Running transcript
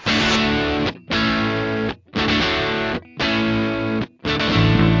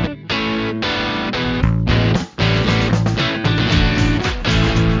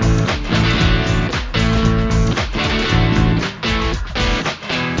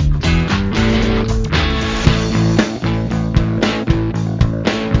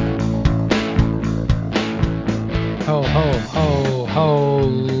Ho, ho,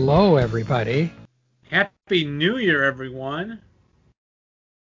 hello, everybody. Happy New Year, everyone.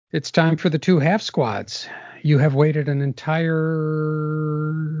 It's time for the two half squads. You have waited an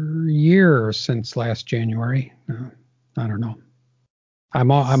entire year since last January. I don't know. I've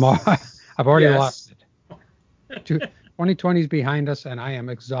already lost it. 2020 is behind us, and I am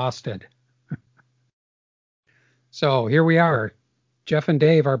exhausted. So here we are. Jeff and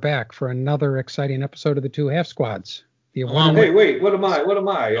Dave are back for another exciting episode of the two half squads. Hey, wait, what am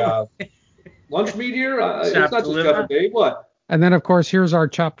I? Lunch meat here? It's not just Jeff and Dave. What? And then, of course, here's our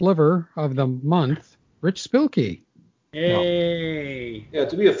chopped liver of the month, Rich Spilky. Hey. No. Yeah,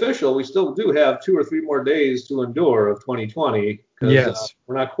 to be official, we still do have 2 or 3 more days to endure of 2020. Yes.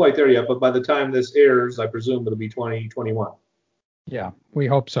 We're not quite there yet, but by the time this airs, I presume it'll be 2021. Yeah, we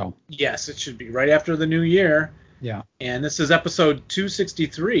hope so. Yes, it should be right after the new year. Yeah. And this is episode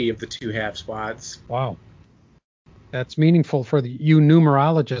 263 of the two half squads. Wow. That's meaningful for you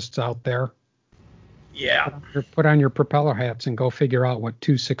numerologists out there. Yeah. Put on your propeller hats and go figure out what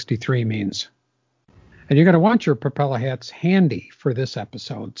 263 means. And you're going to want your propeller hats handy for this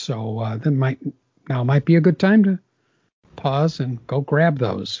episode. So that might be a good time to pause and go grab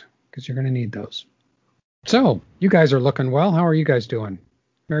those because you're going to need those. So you guys are looking well. How are you guys doing?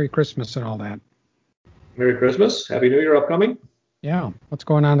 Merry Christmas and all that. Merry Christmas. Happy New Year upcoming. Yeah. What's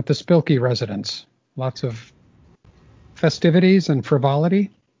going on at the Spilky residence? Lots of festivities and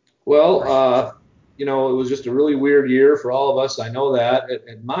frivolity? Well, it was just a really weird year for all of us. I know that.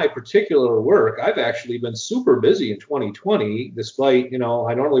 At my particular work, I've actually been super busy in 2020, despite, I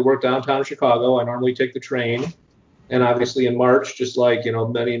normally work downtown Chicago. I normally take the train. And obviously in March, just like,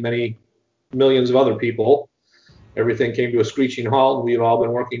 many, many millions of other people, everything came to a screeching halt and we've all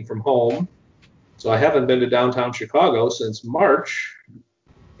been working from home. So I haven't been to downtown Chicago since March.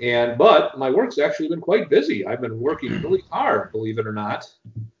 But my work's actually been quite busy. I've been working really hard, believe it or not.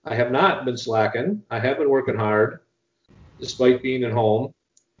 I have not been slacking. I have been working hard, despite being at home.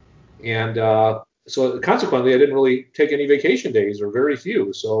 And so consequently, I didn't really take any vacation days, or very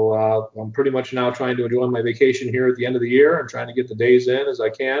few. So I'm pretty much now trying to enjoy my vacation here at the end of the year and trying to get the days in as I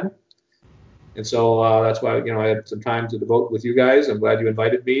can. And so that's why, I had some time to devote with you guys. I'm glad you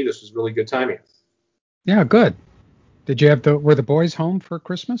invited me. This was really good timing. Yeah, good. Were the boys home for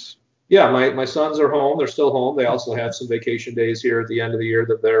Christmas? Yeah, my sons are home. They're still home. They also have some vacation days here at the end of the year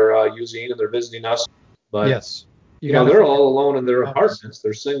that they're using, and they're visiting us. But yes, they're all alone in their apartments.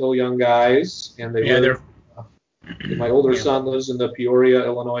 They're single young guys, and my older son lives in the Peoria,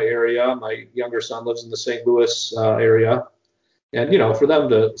 Illinois area. My younger son lives in the St. Louis area. And for them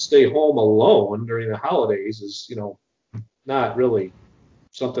to stay home alone during the holidays is not really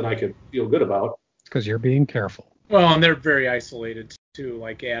something I could feel good about. Because you're being careful. Well, and they're very isolated too.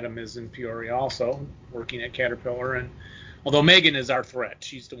 Like Adam is in Peoria also, working at Caterpillar. And although Megan is our threat,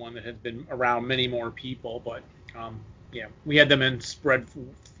 she's the one that has been around many more people. But we had them spread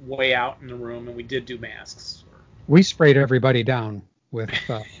way out in the room, and we did do masks. We sprayed everybody down with.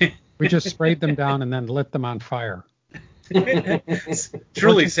 We just sprayed them down and then lit them on fire.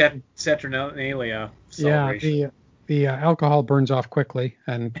 Truly Saturnalia celebration. Yeah, the alcohol burns off quickly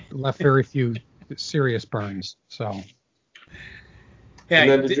and left very few serious burns. So. Yeah,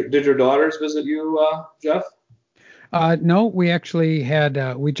 and then did your daughters visit you, Jeff? No, we actually had.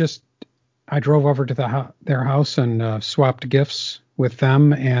 I drove over to their house and swapped gifts with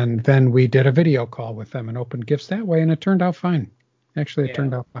them, and then we did a video call with them and opened gifts that way, and it turned out fine. Actually, it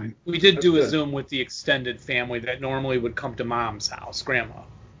turned out fine. We did do a Zoom with the extended family that normally would come to Mom's house, Grandma.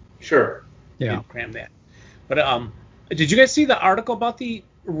 Sure. Yeah. Didn't cram that. But did you guys see the article about the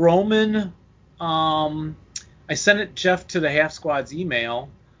Roman? I sent it, Jeff, to the Half Squad's email.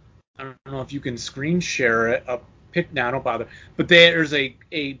 I don't know if you can screen share it. No, don't bother. But there's a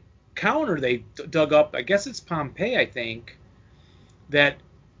counter they dug up. I guess it's Pompeii, I think, that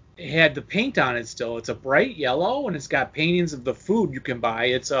had the paint on it still. It's a bright yellow, and it's got paintings of the food you can buy.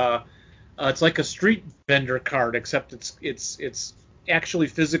 It's like a street vendor card, except it's actually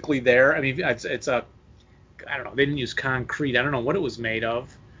physically there. I mean, it's a, I don't know. They didn't use concrete. I don't know what it was made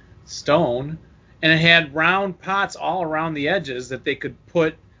of. Stone. And it had round pots all around the edges that they could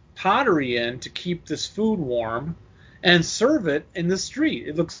put pottery in to keep this food warm and serve it in the street.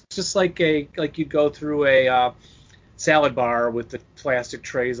 It looks just like you'd go through a salad bar with the plastic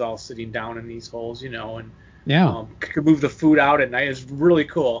trays all sitting down in these holes, and could move the food out at night. It's really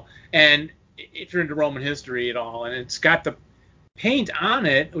cool. And if you're into Roman history at all, and it's got the paint on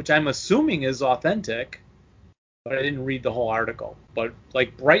it, which I'm assuming is authentic, but I didn't read the whole article. But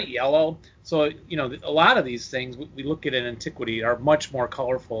like bright yellow. So, a lot of these things we look at in antiquity are much more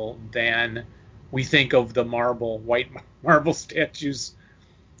colorful than we think of the white marble statues.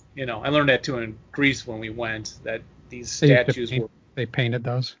 You know, I learned that too in Greece when we went, that these statues they painted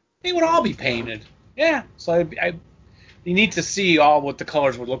those. They would all be painted. Yeah. So you need to see all what the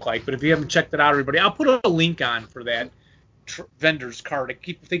colors would look like. But if you haven't checked it out, everybody, I'll put a link on for that vendor's cart. I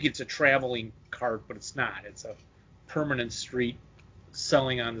keep thinking it's a traveling cart, but it's not. It's a permanent street,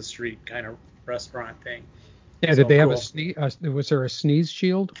 selling on the street kind of restaurant thing. Yeah, did they have a sneeze? Was there a sneeze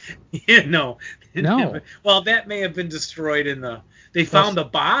shield? Yeah, no. No. Well, that may have been destroyed they found the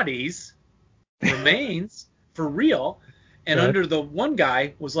bodies, remains, for real. And Good. under the one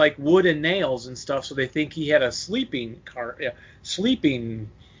guy was like wood and nails and stuff, so they think he had a sleeping cot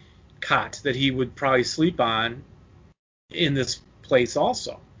that he would probably sleep on in this place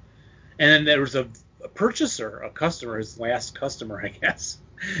also. And then there was a purchaser, a customer, his last customer, I guess.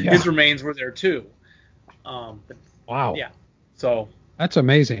 Yeah. His remains were there too. Wow. Yeah. So that's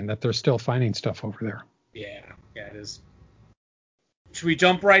amazing that they're still finding stuff over there. Yeah, it is. Should we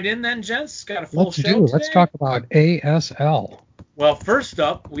jump right in then, gents? Got a full show today. Let's talk about ASL. Well, first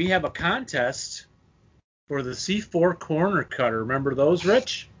up, we have a contest for the C4 corner cutter. Remember those,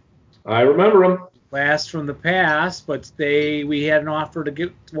 Rich? I remember them. Blast from the past, but we had an offer to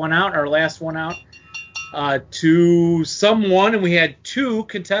get one out, our last one out, to someone, and we had 2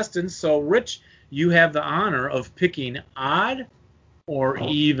 contestants. So, Rich, you have the honor of picking odd or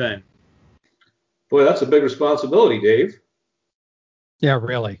even. Boy, that's a big responsibility, Dave. Yeah,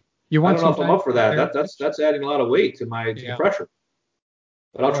 really. I don't know if I'm up for that. That's adding a lot of weight to my pressure.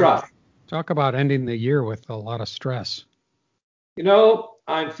 But I'll try. Talk about ending the year with a lot of stress. You know,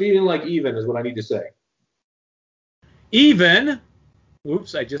 I'm feeling like even is what I need to say. Even?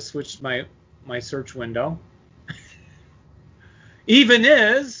 Oops, I just switched my search window. Even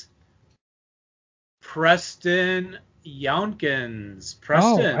is Preston Younkins.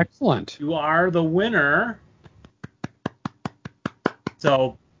 Preston. Oh, excellent. You are the winner.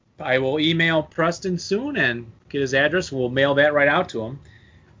 So I will email Preston soon and get his address. We'll mail that right out to him.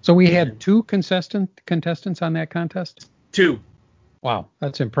 So we had 2 contestants on that contest? 2. Wow,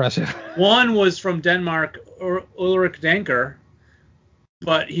 that's impressive. One was from Denmark, Ulrich Danker,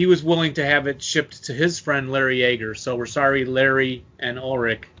 but he was willing to have it shipped to his friend Larry Yeager. So we're sorry, Larry and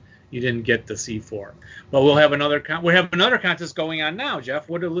Ulrich, you didn't get the C4. But we'll have another contest going on now, Jeff.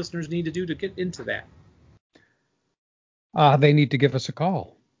 What do listeners need to do to get into that? They need to give us a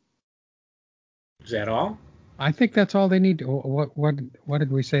call. Is that all? I think that's all they need to. What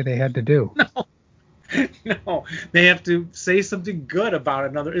did we say they had to do? No, they have to say something good about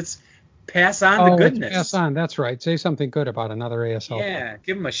another. It's pass on the goodness. Pass on. That's right. Say something good about another ASL. Yeah,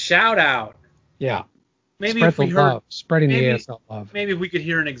 give them a shout out. Yeah. Maybe Spread the love. Spreading the ASL love. Maybe we could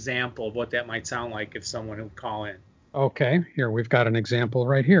hear an example of what that might sound like if someone would call in. Okay, here we've got an example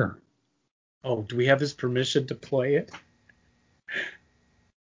right here. Oh, do we have his permission to play it?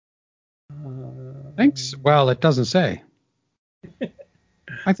 Thanks. Well, it doesn't say.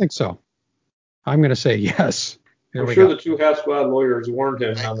 I think so. I'm going to say yes. I'm sure the 2 Half Squad lawyers warned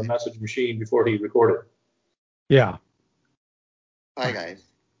him on the message machine before he recorded. Yeah. Hi, guys.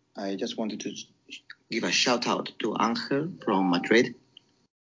 I just wanted to give a shout out to Angel from Madrid.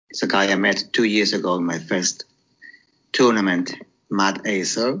 It's a guy I met 2 years ago in my first tournament, Mad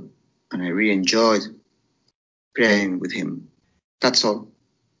ASL, and I really enjoyed playing with him. That's all.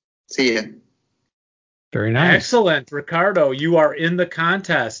 See ya. Very nice. Excellent. Ricardo, you are in the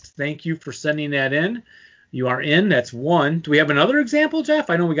contest. Thank you for sending that in. You are in. That's 1. Do we have another example, Jeff?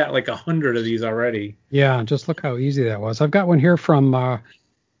 I know we got like 100 of these already. Yeah, just look how easy that was. I've got one here from...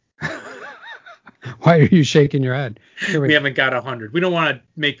 Why are you shaking your head? We haven't got 100. We don't want to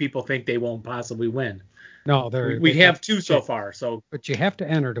make people think they won't possibly win. No, we have 2 so far. But you have to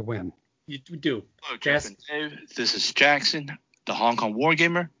enter to win. You do. Hello, Jeff and Dave. This is Jackson, the Hong Kong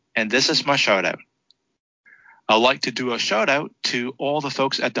Wargamer, and this is my shout-out. I'd like to do a shout-out to all the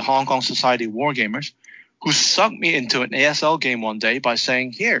folks at the Hong Kong Society Wargamers who sucked me into an ASL game one day by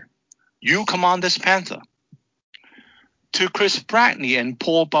saying, "Here, you command this Panther." To Chris Brackney and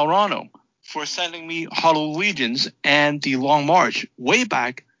Paul Barano for sending me Hollow Legions and The Long March way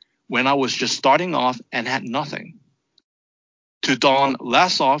back when I was just starting off and had nothing. To Don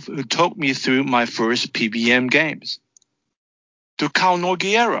Lassoff, who took me through my first PBM games. To Cal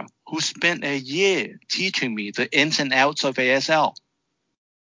Nogueira, who spent a year teaching me the ins and outs of ASL.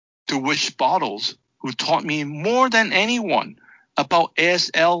 To Wish Bottles, who taught me more than anyone about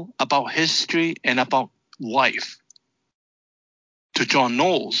ASL, about history, and about life. To John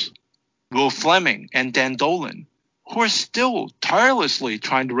Knowles, Will Fleming, and Dan Dolan, who are still tirelessly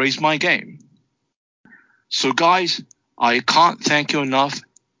trying to raise my game. So guys, I can't thank you enough.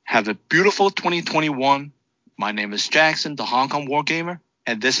 Have a beautiful 2021. My name is Jackson, the Hong Kong Wargamer,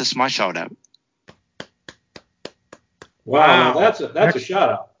 and this is my shout out. Wow, that's a shout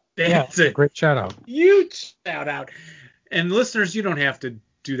out. That's a great shout out. Huge shout out. And listeners, you don't have to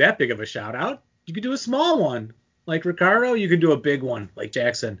do that big of a shout out. You could do a small one. Like Ricardo, you can do a big one like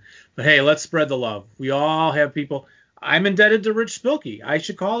Jackson. But hey, let's spread the love. We all have people. I'm indebted to Rich Spilky. I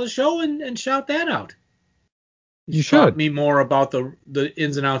should call the show and shout that out. You Taught should. me more about the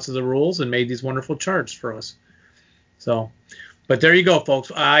ins and outs of the rules and made these wonderful charts for us. So, but there you go,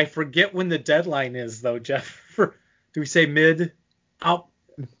 folks. I forget when the deadline is, though, Jeff. Do we say mid?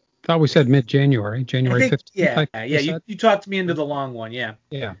 Thought we said mid-January, January 15th. Yeah. You talked me into the long one, yeah.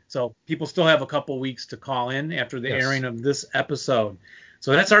 Yeah. So people still have a couple weeks to call in after the airing of this episode.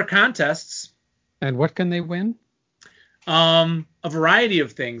 So that's our contests. And what can they win? A variety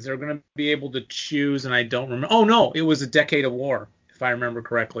of things. They're going to be able to choose, and I don't remember. Oh no, it was a decade of war, if I remember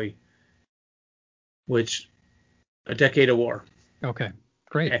correctly. A decade of war. Okay,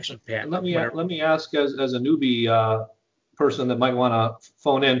 great. Action pack. Let me ask as a newbie person that might want to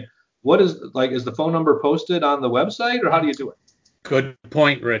phone in. What is the phone number posted on the website, or how do you do it? Good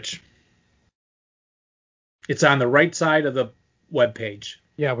point, Rich. It's on the right side of the web page.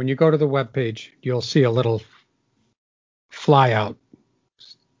 Yeah, when you go to the web page, you'll see a little flyout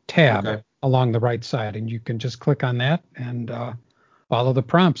tab along the right side, and you can just click on that and follow the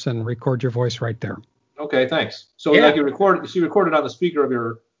prompts and record your voice right there. Okay, thanks. So you record it on the speaker of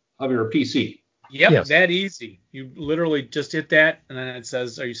your PC. Yep, yes. That easy. You literally just hit that, and then it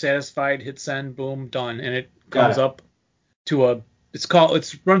says, "Are you satisfied?" Hit send, boom, done, and it comes up to it's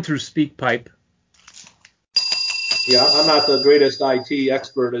run through SpeakPipe. Yeah, I'm not the greatest IT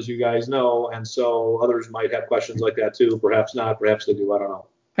expert, as you guys know, and so others might have questions like that too. Perhaps not. Perhaps they do. I don't know.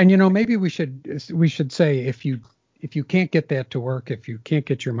 And maybe we should say if you can't get that to work, if you can't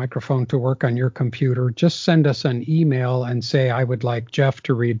get your microphone to work on your computer, just send us an email and say, I would like Jeff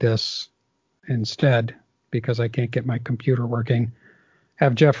to read this instead because I can't get my computer working.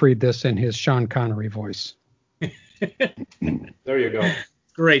 Have Jeff read this in his Sean Connery voice. There you go.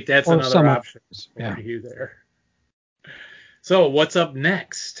 Great. That's or another option for you there. So what's up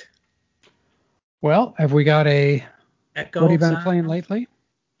next? Well, have we got a Echo what have you been sound? playing lately?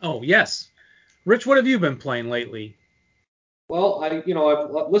 Oh, yes. Rich, what have you been playing lately? Well,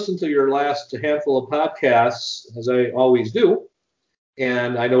 I've listened to your last handful of podcasts, as I always do,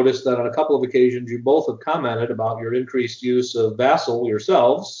 and I noticed that on a couple of occasions you both have commented about your increased use of Vassal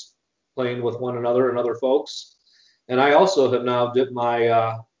yourselves, playing with one another and other folks. And I also have now dipped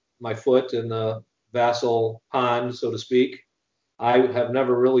my foot in the Vassal pond, so to speak. I have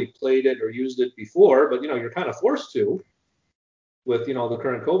never really played it or used it before, but you're kind of forced to with the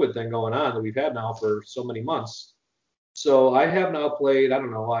current COVID thing going on that we've had now for so many months. So I have now played, I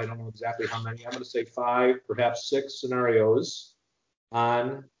don't know exactly how many. I'm going to say 5, perhaps 6 scenarios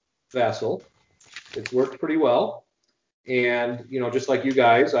on Vassal. It's worked pretty well. And, just like you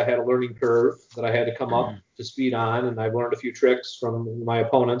guys, I had a learning curve that I had to come up to speed on, and I've learned a few tricks from my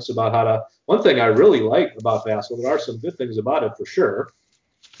opponents about how to. One thing I really like about Vassal, there are some good things about it for sure.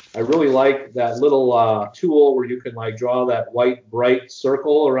 I really like that little tool where you can draw that white bright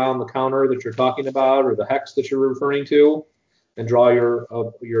circle around the counter that you're talking about, or the hex that you're referring to, and draw your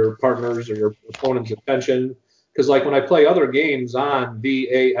partner's or your opponent's attention. Because when I play other games on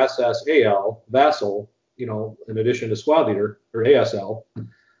Vassal, in addition to Squad Leader or ASL,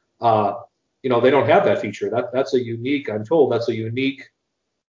 they don't have that feature. That's a unique. I'm told that's a unique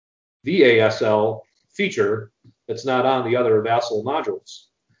VASL feature that's not on the other Vassal modules.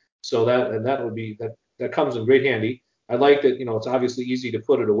 So that comes in great handy. I like that, it's obviously easy to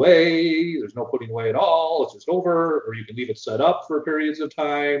put it away. There's no putting away at all. It's just over, or you can leave it set up for periods of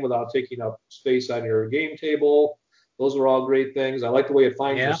time without taking up space on your game table. Those are all great things. I like the way it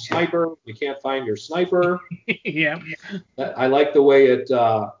finds your sniper. You can't find your sniper. Yeah. I like the way it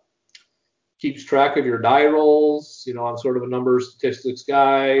keeps track of your die rolls. I'm sort of a number statistics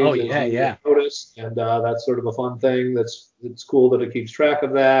guy. Oh, yeah. Noticed, and that's sort of a fun thing. It's cool that it keeps track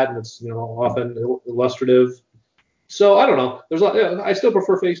of that, and it's often illustrative. So I don't know. I still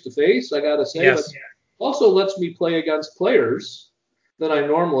prefer face to face. I gotta say, but also lets me play against players that I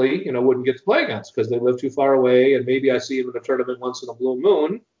normally wouldn't get to play against because they live too far away, and maybe I see them in a tournament once in a blue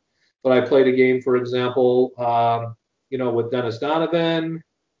moon. But I played a game, for example, with Dennis Donovan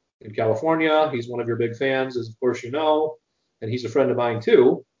in California. He's one of your big fans, as of course you know, and he's a friend of mine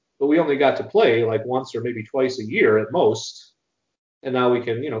too. But we only got to play once or maybe twice a year at most, and now we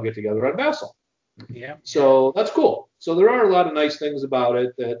can get together on Vassal. Yeah. So that's cool. So there are a lot of nice things about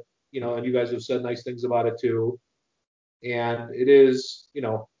it that and you guys have said nice things about it too. And it is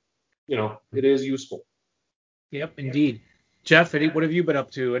it is useful. Yep, indeed. Jeff, what have you been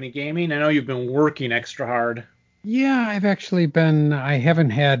up to? Any gaming? I know you've been working extra hard. Yeah, I haven't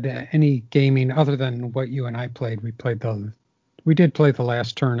had any gaming other than what you and I played. We did play the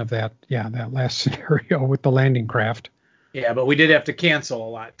last turn of that last scenario with the landing craft. Yeah, but we did have to cancel a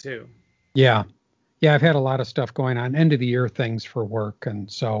lot too. Yeah. Yeah, I've had a lot of stuff going on, end of the year things for work,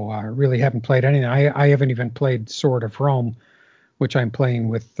 and so I really haven't played anything. I haven't even played Sword of Rome, which I'm playing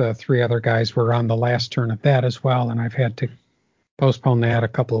with 3 other guys. We're on the last turn of that as well, and I've had to postpone that a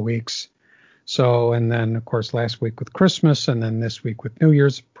couple of weeks. So, and then, of course, last week with Christmas, and then this week with New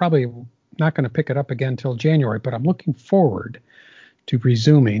Year's. Probably not going to pick it up again till January, but I'm looking forward to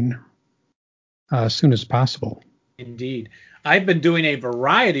resuming as soon as possible. Indeed. I've been doing a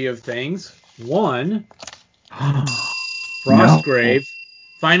variety of things. One, Frostgrave.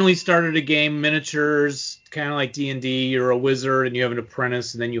 Finally started a game, miniatures, kind of like D&D. You're a wizard and you have an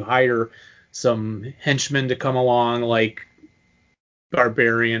apprentice, and then you hire some henchmen to come along, like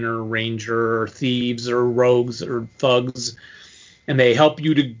barbarian or ranger or thieves or rogues or thugs, and they help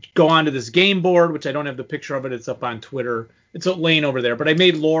you to go onto this game board, which I don't have the picture of it. It's up on Twitter. It's laying over there. But I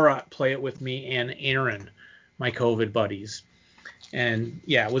made Laura play it with me and Aaron, my COVID buddies. And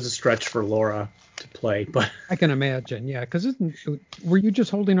yeah, it was a stretch for Laura to play, but I can imagine. Yeah, because were you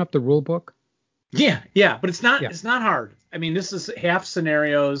just holding up the rule book? Yeah, but it's not hard. I mean, this is half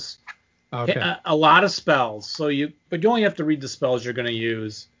scenarios, okay. a lot of spells. But you only have to read the spells you're going to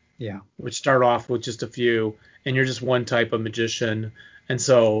use. Yeah. Which start off with just a few, and you're just one type of magician, and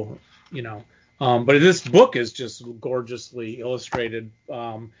so but this book is just gorgeously illustrated.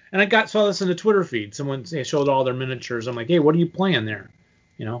 And I saw this in the Twitter feed. Someone showed all their miniatures. I'm like, hey, what are you playing there?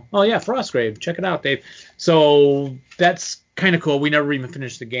 Oh yeah, Frostgrave. Check it out, Dave. So that's kind of cool. We never even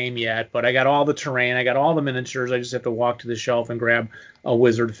finished the game yet, but I got all the terrain. I got all the miniatures. I just have to walk to the shelf and grab a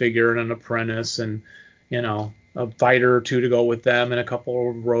wizard figure and an apprentice and, a fighter or 2 to go with them and a couple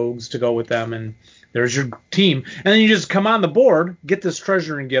of rogues to go with them. And there's your team. And then you just come on the board, get this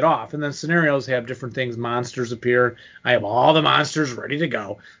treasure, and get off. And then scenarios have different things. Monsters appear. I have all the monsters ready to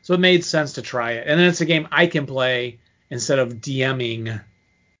go. So it made sense to try it. And then it's a game I can play instead of DMing,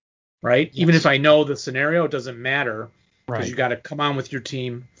 right? Yes. Even if I know the scenario, it doesn't matter. Because you got to come on with your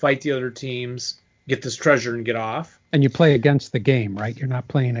team, fight the other teams, get this treasure, and get off. And you play against the game, right? You're not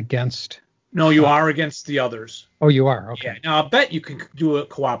playing against... No, you are against the others. Oh, you are? Okay. Yeah. Now, I'll bet you can do a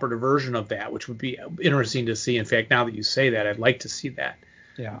cooperative version of that, which would be interesting to see. In fact, now that you say that, I'd like to see that.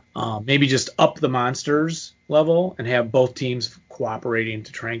 Yeah. Maybe just up the monsters level and have both teams cooperating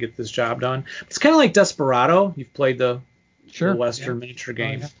to try and get this job done. It's kind of like Desperado. You've played the Western miniature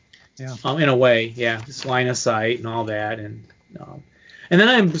game. Yeah. In a way, yeah. It's line of sight and all that. And then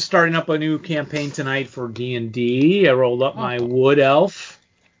I'm starting up a new campaign tonight for D&D. I rolled up my Wood Elf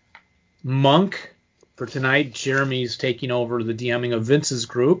Monk for tonight. Jeremy's taking over the DMing of Vince's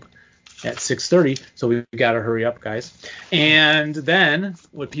group at 6:30, so we've got to hurry up, guys. And then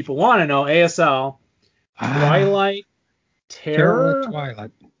what people want to know, ASL, Twilight Terror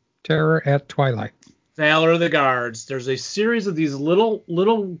at Twilight. Valor of the Guards. There's a series of these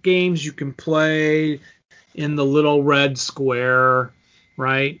little games you can play in the little red square,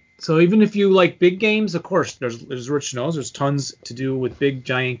 right? So even if you like big games, of course, there's Rich knows, there's tons to do with big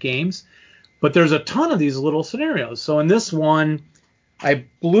giant games, but there's a ton of these little scenarios. So in this one, I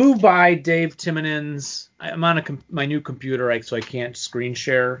blew by Dave Timonen's. I'm on my new computer, so I can't screen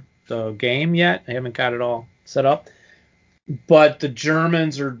share the game yet. I haven't got it all set up. But the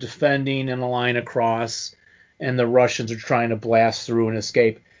Germans are defending in a line across, and the Russians are trying to blast through and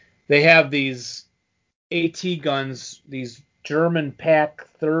escape. They have these AT guns, these German Pak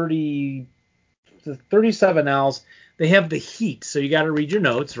 37Ls. They have the heat, so you got to read your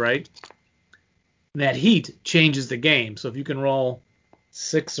notes, right? And that heat changes the game. So if you can roll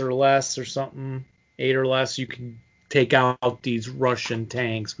 6 or less or something, 8 or less, you can take out these Russian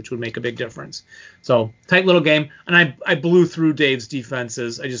tanks, which would make a big difference. So tight little game. And I blew through Dave's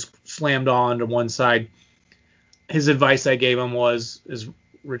defenses. I just slammed all onto one side. His advice I gave him was, as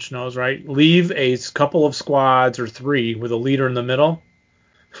Rich knows, right? Leave a couple of squads or 3 with a leader in the middle.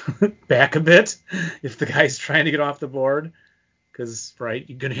 Back a bit if the guy's trying to get off the board. Because, right,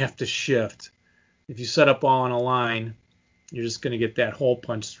 you're going to have to shift. If you set up all in a line, you're just going to get that hole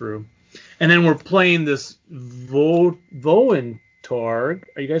punched through. And then we're playing this Voentorg.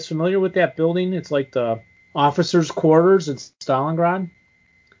 Are you guys familiar with that building? It's like the officers' quarters in Stalingrad.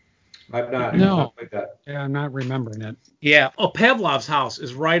 I've not. No. Like that. Yeah, I'm not remembering it. Yeah. Oh, Pavlov's house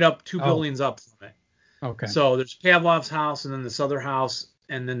is right up 2 buildings up from it. Okay. So there's Pavlov's house and then this other house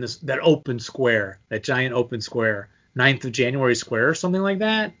and then that open square, that giant open square, 9th of January square or something like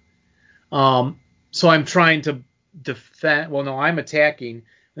that. So I'm trying to defend. Well, no, I'm attacking.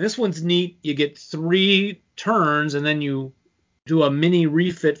 And this one's neat. You get 3 turns, and then you do a mini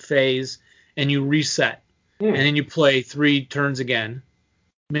refit phase, and you reset. And then you play 3 turns again.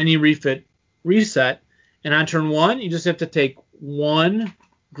 Mini refit, reset. And on turn 1, you just have to take 1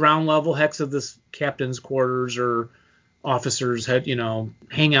 ground level hex of this captain's quarters or officer's head,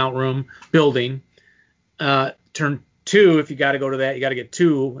 hangout room building. Turn 2, if you got to go to that, you got to get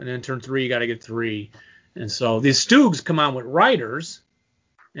 2. And then turn 3, you got to get 3. And so these Stugs come on with riders,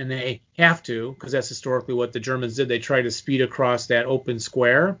 and they have to, because that's historically what the Germans did. They try to speed across that open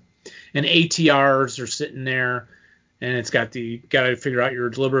square, and ATRs are sitting there, and it's got got to figure out your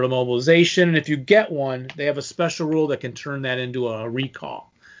deliberate immobilization. And if you get one, they have a special rule that can turn that into a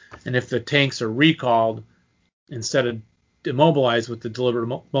recall. And if the tanks are recalled instead of immobilized with the deliberate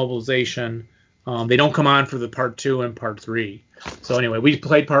mobilization, they don't come on for the part 2 and part 3. So anyway, we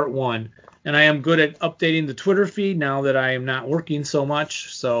played part 1. And I am good at updating the Twitter feed now that I am not working so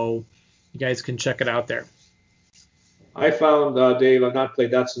much, so you guys can check it out there. I found, Dave, I've not played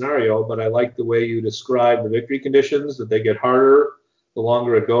that scenario, but I like the way you describe the victory conditions, that they get harder the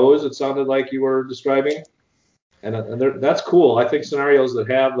longer it goes, it sounded like you were describing. And that's cool. I think scenarios that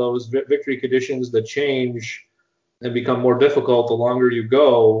have those victory conditions that change and become more difficult the longer you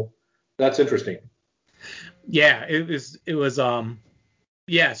go, that's interesting. Yeah, it was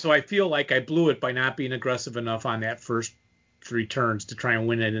yeah, so I feel like I blew it by not being aggressive enough on that first 3 turns to try and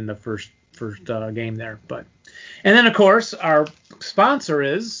win it in the first game there. And then of course our sponsor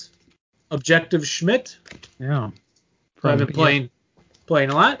is Objective Schmidt. Yeah. So I've been playing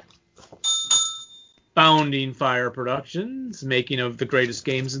a lot. Bounding Fire Productions, making of the greatest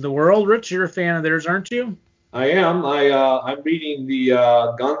games in the world. Rich, you're a fan of theirs, aren't you? I am. I'm reading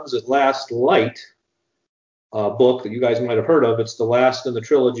the Guns at Last Light book that you guys might have heard of. It's the last in the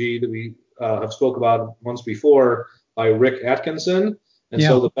trilogy that we have spoke about once before by Rick Atkinson. And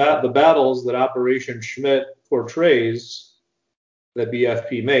so the battles that Operation Schmidt portrays, that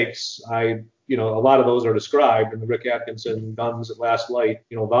BFP makes, a lot of those are described in the Rick Atkinson Guns at Last Light,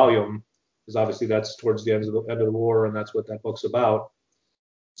 volume, because obviously that's towards the end of the war, and that's what that book's about.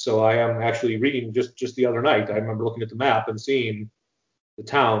 So I am actually reading just the other night. I remember looking at the map and seeing the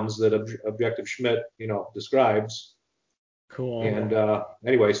towns that Objective Schmidt, describes. Cool. And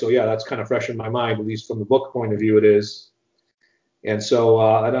anyway, so yeah, that's kind of fresh in my mind, at least from the book point of view it is. And so,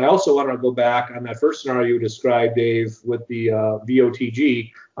 and I also want to go back on that first scenario you described, Dave, with the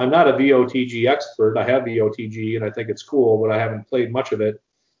VOTG. I'm not a VOTG expert. I have VOTG, and I think it's cool, but I haven't played much of it.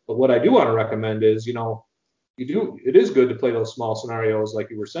 But what I do want to recommend is, it is good to play those small scenarios like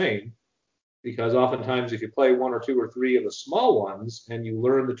you were saying, because oftentimes if you play 1 or 2 or 3 of the small ones and you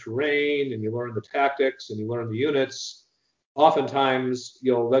learn the terrain and you learn the tactics and you learn the units, oftentimes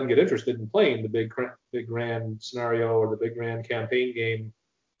you'll then get interested in playing the big grand scenario or the big grand campaign game,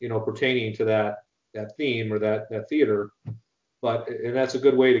 pertaining to that theme or that theater. And that's a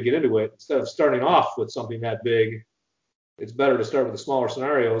good way to get into it. Instead of starting off with something that big, it's better to start with the smaller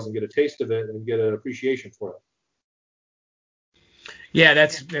scenarios and get a taste of it and get an appreciation for it. Yeah,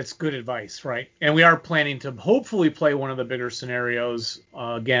 that's good advice, right? And we are planning to hopefully play one of the bigger scenarios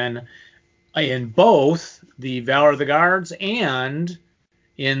again in both the Valor of the Guards and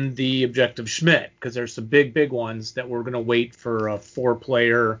in the Objective Schmidt, because there's some big ones that we're going to wait for a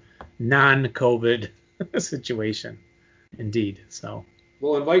 4-player non-COVID situation. Indeed. So.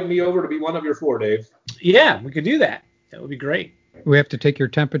 Well, invite me over to be one of your 4, Dave. Yeah, we could do that. That would be great. We have to take your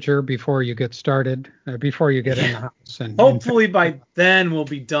temperature before you get started, before you get in the house. And hopefully by then we'll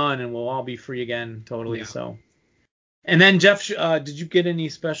be done and we'll all be free again totally. Yeah. So. And then, Jeff, did you get any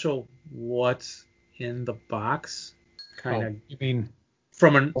special what's in the box? You mean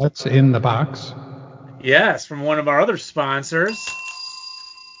from what's in the box? Yes, from one of our other sponsors,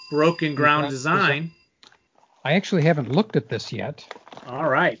 Broken Ground Design. I actually haven't looked at this yet. All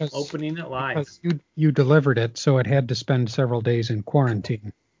right, opening it live. You delivered it, so it had to spend several days in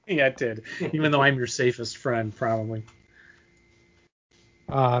quarantine. Yeah, it did, even though I'm your safest friend, probably.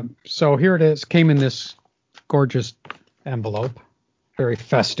 So here it is. Came in this gorgeous envelope, very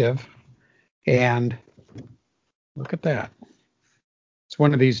festive. And look at that. It's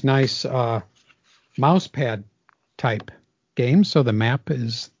one of these nice mouse pad type games, so the map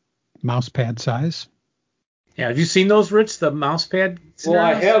is mouse pad size. Yeah, have you seen those, Rich, the mouse pad scenarios?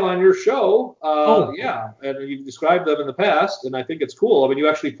 Well, I have on your show. Yeah, and you've described them in the past, and I think it's cool. I mean, you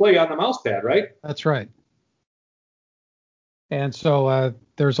actually play on the mouse pad, right? That's right. And so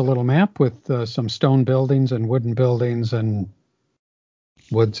there's a little map with some stone buildings and wooden buildings and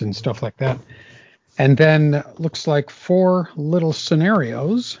woods and stuff like that. And then looks like 4 little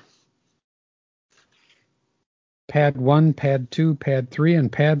scenarios Pad 1, Pad 2, Pad 3,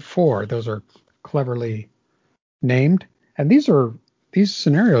 and Pad 4. Those are cleverly named. And these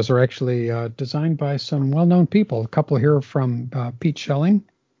scenarios are actually designed by some well-known people. A couple here from Pete Schelling.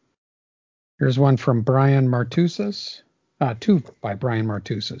 Here's one from Brian Martusas. Two by Brian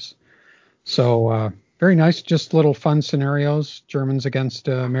Martusas. So very nice, just little fun scenarios. Germans against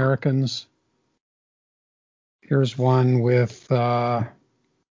Americans. Here's one with the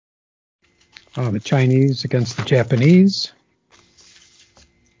Chinese against the Japanese.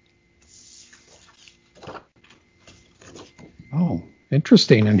 Oh,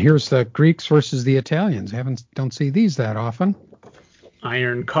 interesting. And here's the Greeks versus the Italians. Don't see these that often.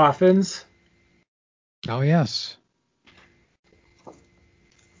 Iron coffins. Oh, yes.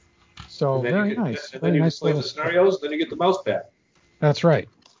 So very nice. And then you play the scenarios, then you get the mouse pad. That's right.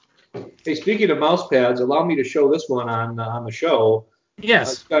 Hey, speaking of mouse pads, allow me to show this one on the show.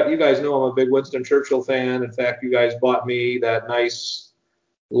 Yes. You guys know I'm a big Winston Churchill fan. In fact, you guys bought me that nice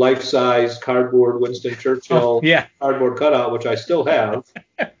life-size cardboard Winston Churchill cardboard cutout, which I still have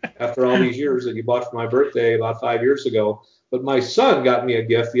after all these years that you bought for my birthday about 5 years ago. But my son got me a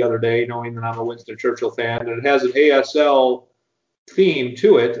gift the other day, knowing that I'm a Winston Churchill fan, and it has an ASL theme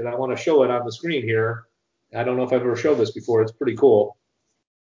to it, and I want to show it on the screen here. I don't know if I've ever showed this before. It's pretty cool.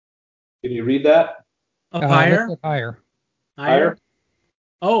 Can you read that? Up higher? Higher?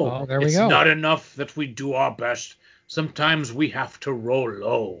 Oh, there we it's go. not enough that we do our best. Sometimes we have to roll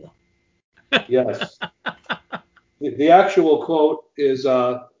low. Yes. The actual quote is,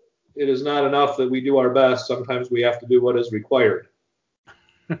 it is not enough that we do our best. Sometimes we have to do what is required.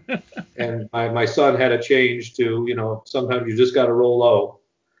 And my son had a change to, sometimes you just got to roll low.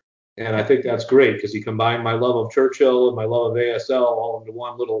 And I think that's great because he combined my love of Churchill and my love of ASL all into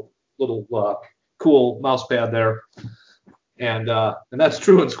one little cool mouse pad there. And that's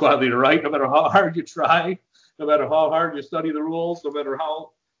true in squad leader, right? No matter how hard you try, no matter how hard you study the rules, no matter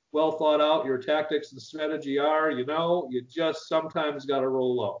how well thought out your tactics and strategy are, you just sometimes got to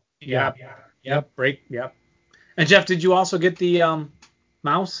roll low. Yep. And Jeff, did you also get the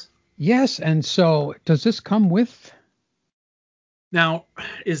mouse? Yes. And so does this come with? Now,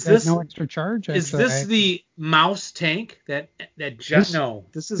 is this no extra charge? Is this the mouse tank that no?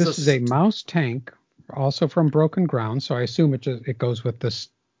 This is a mouse tank, also from Broken Ground. So I assume it goes with the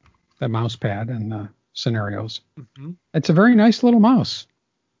mouse pad and the scenarios. Mm-hmm. It's a very nice little mouse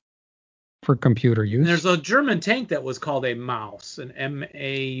for computer use. And there's a German tank that was called a mouse, an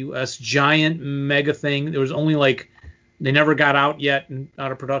MAUS giant mega thing. There was only they never got out yet and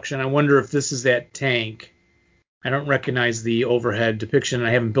out of production. I wonder if this is that tank. I don't recognize the overhead depiction. I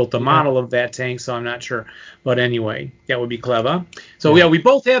haven't built the model of that tank, so I'm not sure. But anyway, that would be clever. So we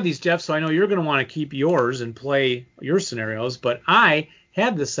both have these, Jeff, so I know you're going to want to keep yours and play your scenarios. But I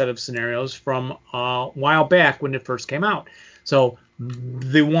had this set of scenarios from a while back when it first came out. So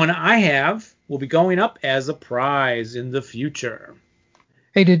the one I have will be going up as a prize in the future.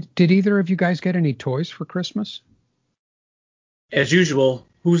 Hey, did either of you guys get any toys for Christmas? As usual,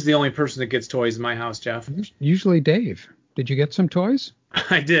 who's the only person that gets toys in my house, Jeff? Usually Dave. Did you get some toys?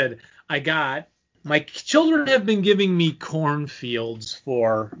 I did. My children have been giving me cornfields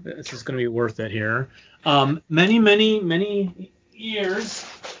for, this is going to be worth it here, many years.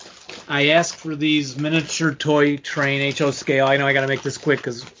 I asked for these miniature toy train HO scale. I know I got to make this quick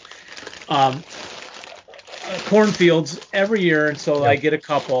because cornfields every year, and so I get a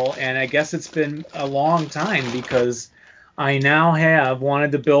couple, and I guess it's been a long time because I now have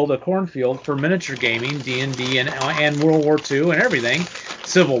wanted to build a cornfield for miniature gaming, D&D, and World War II and everything.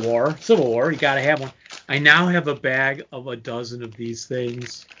 Civil War, you got to have one. I now have a bag of a dozen of these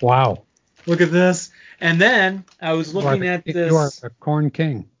things. Wow. Look at this. And then I was looking at this. You are a corn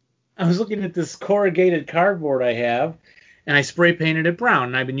king. I was looking at this corrugated cardboard I have, and I spray painted it brown.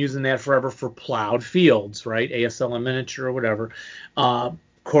 And I've been using that forever for plowed fields, right? ASL and miniature or whatever.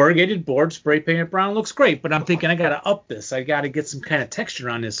 Corrugated board, spray painted brown, looks great, but I'm thinking I got to up this. I got to get some kind of texture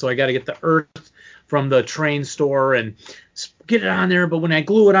on this, so I got to get the earth from the train store and get it on there, but when I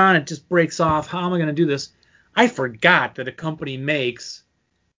glue it on, it just breaks off. How am I going to do this? I forgot that a company makes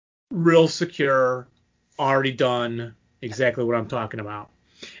real secure, already done, exactly what I'm talking about.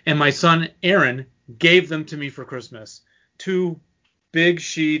 And my son, Aaron, gave them to me for Christmas. 2 big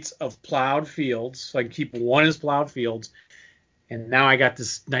sheets of plowed fields, so I can keep one as plowed fields. And now I got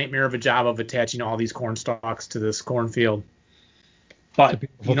this nightmare of a job of attaching all these corn stalks to this cornfield. But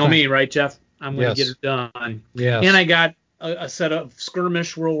you know me, right, Jeff? I'm going to get it done. Yes. And I got a set of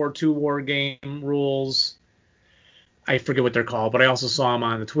skirmish World War II war game rules. I forget what they're called, but I also saw them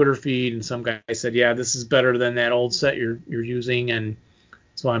on the Twitter feed, and some guy said, yeah, this is better than that old set you're using. And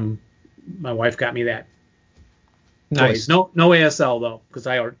so my wife got me that. Nice. No ASL though, because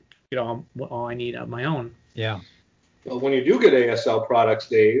I all I need on my own. Yeah. Well, when you do get ASL products,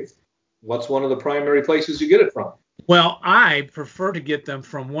 Dave, what's one of the primary places you get it from? Well, I prefer to get them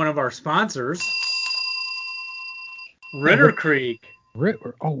from one of our sponsors, Ritter Creek.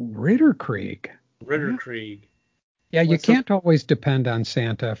 Ritter Creek. Ritter Creek. Yeah, you can't always depend on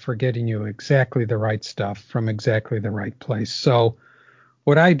Santa for getting you exactly the right stuff from exactly the right place. So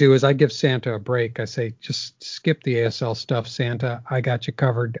what I do is I give Santa a break. I say, just skip the ASL stuff, Santa. I got you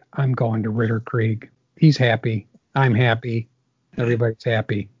covered. I'm going to Ritter Creek. He's happy. I'm happy. Everybody's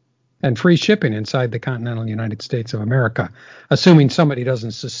happy. And free shipping inside the continental United States of America, assuming somebody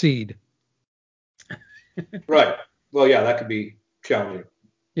doesn't secede. Right. Well, yeah, that could be challenging.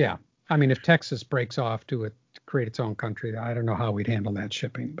 Yeah. I mean, if Texas breaks off to create its own country, I don't know how we'd handle that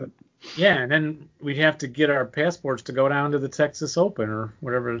shipping. But yeah, and then we'd have to get our passports to go down to the Texas Open or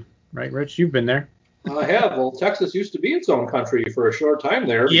whatever. Right, Rich? You've been there. I have. Well, Texas used to be its own country for a short time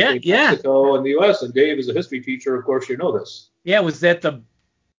there between Yeah. Mexico and the U.S. And Dave is a history teacher. Of course, you know this. Yeah, was that the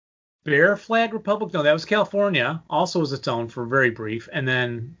Bear Flag Republic? No, that was California. Also was its own for very brief. And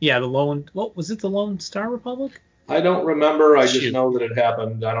then, the the Lone Star Republic? I don't remember. I just know that it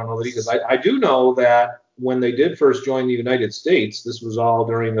happened. I don't know that because I do know that when they did first join the United States, this was all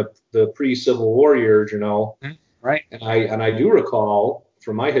during the pre-Civil War years, Right. And I do recall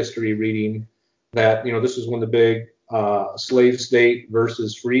from my history reading that this is when the big slave state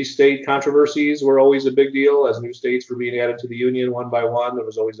versus free state controversies were always a big deal. As new states were being added to the Union one by one, there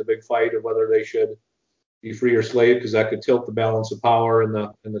was always a big fight of whether they should be free or slave, because that could tilt the balance of power in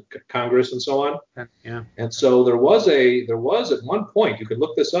the Congress and so on. Yeah. And so there was at one point, you could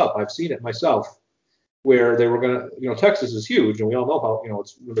look this up, I've seen it myself, where they were going to, Texas is huge, and we all know how,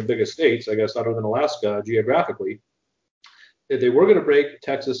 it's one of the biggest states, I guess, other than Alaska geographically. They were going to break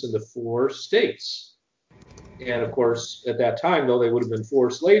Texas into 4 states. And of course, at that time, though, they would have been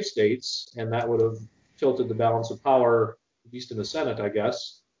 4 slave states, and that would have tilted the balance of power, at least in the Senate, I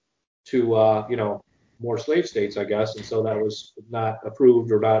guess, to, more slave states, I guess. And so that was not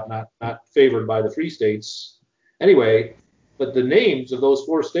approved or not favored by the free states. Anyway, but the names of those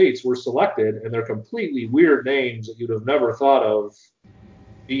 4 states were selected, and they're completely weird names that you'd have never thought of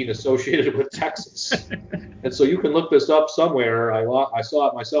being associated with Texas. And so you can look this up somewhere. I saw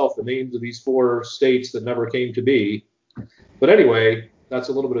it myself, the names of these 4 states that never came to be. But anyway, that's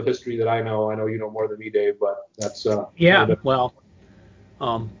a little bit of history that I know. I know you know more than me, Dave, but that's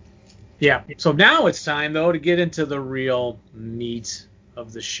yeah. So now it's time, though, to get into the real meat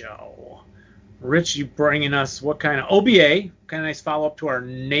of the show. Rich, you bringing us what kind of OBA? Kind of nice follow-up to our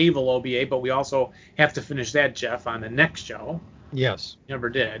naval OBA, but we also have to finish that, Jeff, on the next show. Yes. Never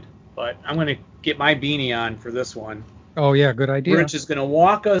did. But I'm going to get my beanie on for this one. Oh, yeah, good idea. Rich is going to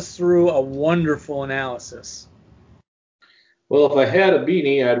walk us through a wonderful analysis. Well, if I had a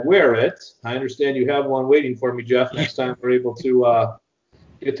beanie, I'd wear it. I understand you have one waiting for me, Jeff, next time we're able to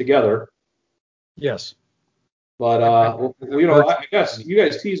get together. Yes. But, I guess you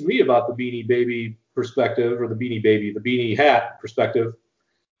guys teased me about the Beanie Baby perspective, or the Beanie Hat perspective.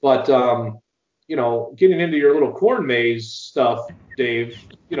 But, getting into your little corn maze stuff, Dave,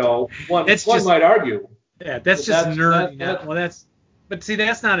 one might argue. Yeah, that's just nerdy. But see,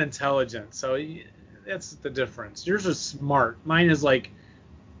 that's not intelligent. So that's the difference. Yours is smart. Mine is like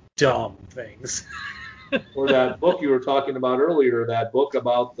dumb things. Or that book you were talking about earlier, that book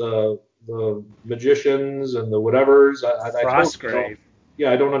about the magicians and the whatevers. Frostgrave.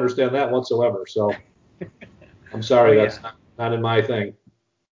 I don't understand that whatsoever. So I'm sorry, that's not in my thing.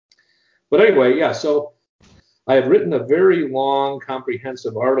 But anyway, so I have written a very long,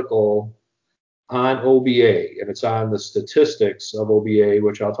 comprehensive article on OBA, and it's on the statistics of OBA,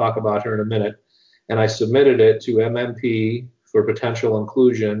 which I'll talk about here in a minute. And I submitted it to MMP for potential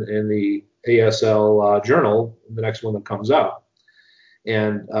inclusion in the ASL journal, the next one that comes out.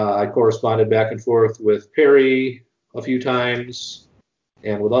 And I corresponded back and forth with Perry a few times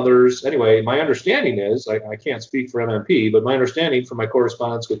and with others. Anyway, my understanding is, I can't speak for MMP, but my understanding from my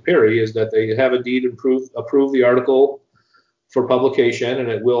correspondence with Perry is that they have indeed approved the article for publication, and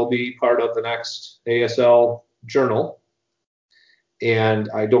it will be part of the next ASL journal. And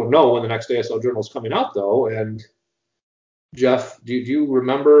I don't know when the next ASL journal is coming out, though. And Jeff, do you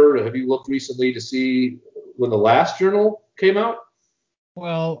remember, have you looked recently to see when the last journal came out?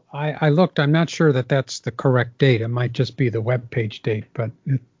 Well, I looked. I'm not sure that that's the correct date. It might just be the web page date, but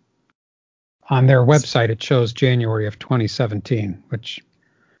on their website it shows January of 2017, which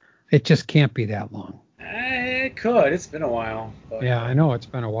it just can't be that long. It could. It's been a while. But. Yeah, I know it's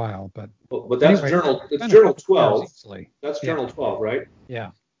been a while, but that's anyway, journal 12. Easily. That's journal 12, right?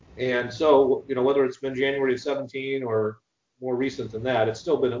 Yeah. And so, whether it's been January of 17 or more recent than that, it's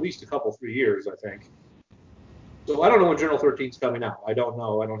still been at least a couple, 3 years, I think. So I don't know when Journal 13 is coming out. I don't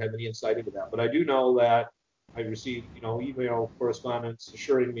know. I don't have any insight into that. But I do know that I received, email correspondence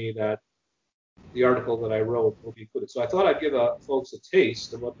assuring me that the article that I wrote will be included. So I thought I'd give folks a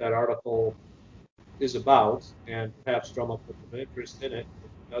taste of what that article is about and perhaps drum up an interest in it.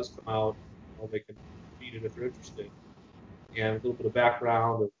 If it does come out, they can read it if they're interested. And a little bit of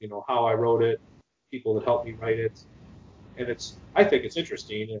background of, how I wrote it, people that helped me write it. And I think it's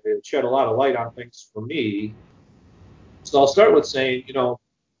interesting, and it shed a lot of light on things for me. So I'll start with saying,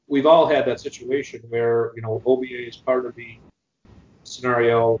 we've all had that situation where, OBA is part of the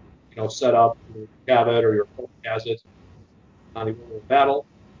scenario, set up, you have it or your opponent has it on the order of battle.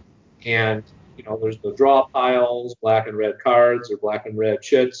 And, there's the draw piles, black and red cards or black and red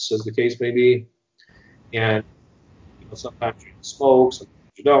chits, as the case may be. And, sometimes you smoke, sometimes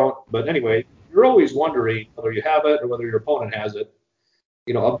you don't. But anyway, you're always wondering whether you have it or whether your opponent has it.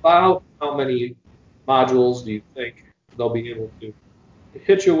 About how many modules do you think they'll be able to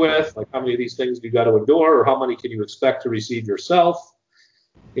hit you with? Like, how many of these things do you got to endure, or how many can you expect to receive yourself?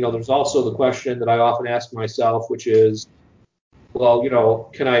 There's also the question that I often ask myself, which is, well,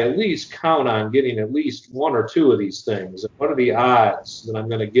 can I at least count on getting at least one or two of these things? And what are the odds that I'm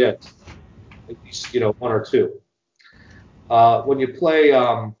going to get at least, one or two? When you play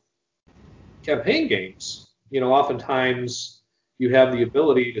campaign games, oftentimes you have the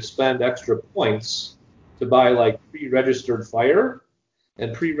ability to spend extra points to buy like pre-registered fire,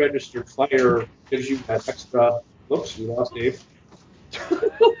 and pre-registered fire gives you that extra. Whoops, we lost Dave.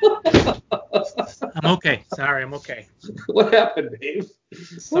 I'm okay. Sorry, I'm okay. What happened, Dave?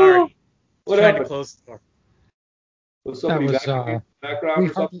 Sorry. What Trying happened? to close the door. Was somebody back in the background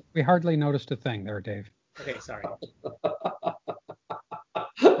or something? We hardly noticed a thing there, Dave. Okay, sorry.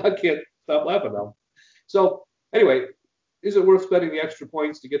 I can't stop laughing now. So anyway, is it worth spending the extra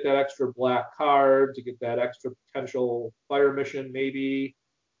points to get that extra black card, to get that extra potential fire mission, maybe?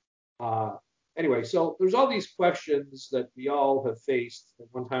 Anyway, so there's all these questions that we all have faced at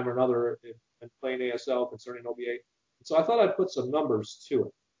one time or another in playing ASL concerning OBA. So I thought I'd put some numbers to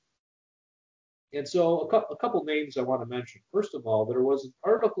it. And so a couple names I want to mention. First of all, there was an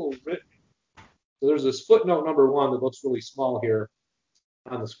article written. So there's this footnote number 1 that looks really small here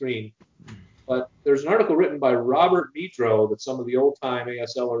on the screen. But there's an article written by Robert Medrow that some of the old-time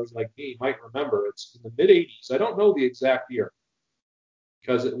ASLers like me might remember. It's in the mid-'80s. I don't know the exact year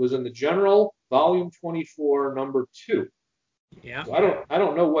because it was in the General, Volume 24, Number 2. Yeah. So I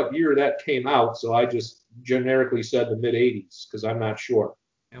don't know what year that came out, so I just generically said the mid-'80s because I'm not sure.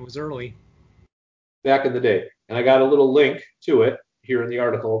 It was early. Back in the day. And I got a little link to it here in the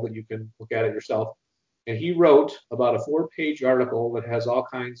article that you can look at it yourself. And he wrote about a 4-page article that has all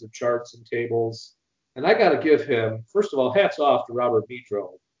kinds of charts and tables. And I got to give him, first of all, hats off to Robert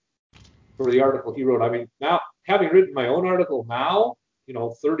Medrow for the article he wrote. I mean, now, having written my own article now,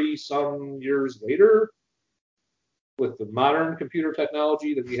 30-some years later, with the modern computer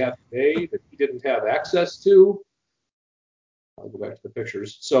technology that we have today that he didn't have access to. I'll go back to the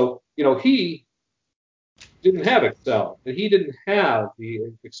pictures. So, he didn't have Excel, and he didn't have the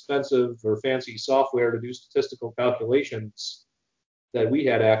expensive or fancy software to do statistical calculations that we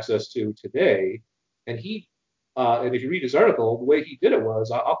had access to today. And and if you read his article, the way he did it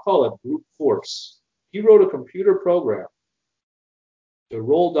was, I'll call it brute force. He wrote a computer program to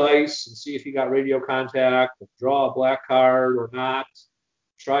roll dice and see if he got radio contact, and draw a black card or not,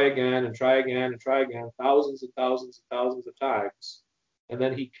 try again and try again and try again, thousands and thousands and thousands of times. And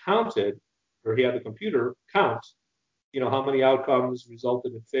then he counted, or he had the computer count, how many outcomes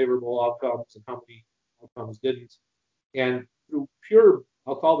resulted in favorable outcomes and how many outcomes didn't. And through pure,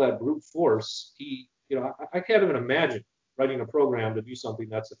 I'll call that brute force, I can't even imagine writing a program to do something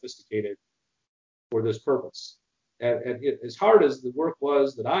that sophisticated for this purpose. And as hard as the work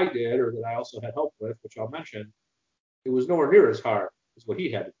was that I did, or that I also had help with, which I'll mention, it was nowhere near as hard as what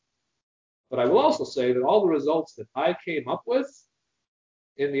he had to do. But I will also say that all the results that I came up with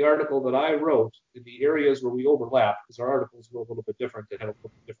in the article that I wrote in the areas where we overlapped, because our articles were a little bit different, they had a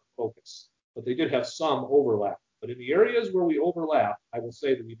little bit different focus, but they did have some overlap. But in the areas where we overlapped, I will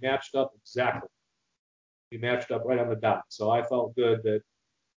say that we matched up exactly. We matched up right on the dot. So I felt good that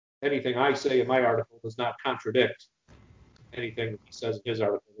anything I say in my article does not contradict anything that he says in his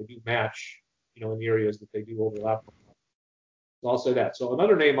article. They do match, in the areas that they do overlap. So I'll say that. So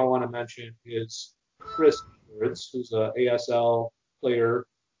another name I want to mention is Chris Edwards, who's a ASL player,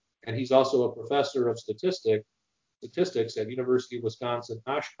 and he's also a professor of statistics at University of Wisconsin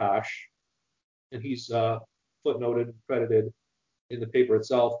Oshkosh, and he's footnoted and credited in the paper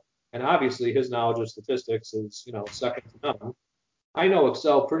itself. And obviously his knowledge of statistics is, second to none. I know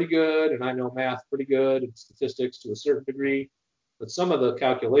Excel pretty good, and I know math pretty good, and statistics to a certain degree, but some of the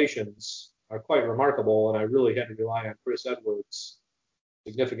calculations are quite remarkable, and I really had to rely on Chris Edwards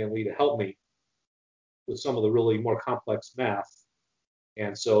significantly to help me with some of the really more complex math.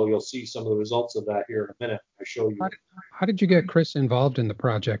 And so you'll see some of the results of that here in a minute. I show you. How did you get Chris involved in the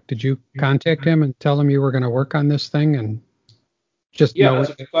project? Did you contact him and tell him you were going to work on this thing and just Yeah,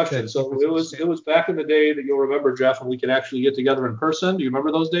 that's a good question. So it was back in the day that you'll remember, Jeff, when we could actually get together in person. Do you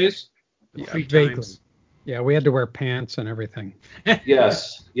remember those days? Yeah, vaguely. Yeah, we had to wear pants and everything.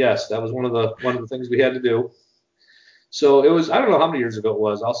 Yes, that was one of the things we had to do. So it was, I don't know how many years ago it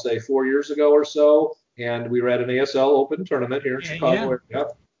was. I'll say 4 years ago or so, and we were at an ASL Open tournament here in Chicago area.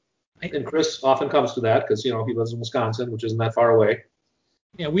 And Chris often comes to that because he lives in Wisconsin, which isn't that far away.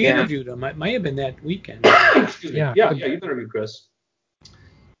 Yeah, we interviewed him. It might have been that weekend. Excuse me. Yeah, you've interviewed Chris.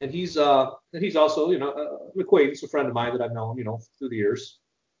 And he's also, an acquaintance, a friend of mine that I've known, through the years.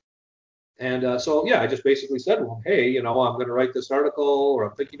 And I just basically said to him, hey, I'm going to write this article, or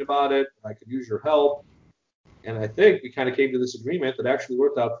I'm thinking about it, and I could use your help. And I think we kind of came to this agreement that actually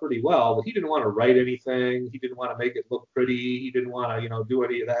worked out pretty well, that he didn't want to write anything. He didn't want to make it look pretty. He didn't want to, do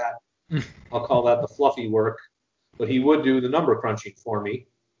any of that. I'll call that the fluffy work. But he would do the number crunching for me,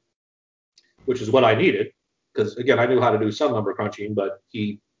 which is what I needed. Because, again, I knew how to do some number crunching, but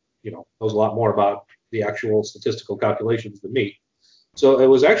he, knows a lot more about the actual statistical calculations than me. So it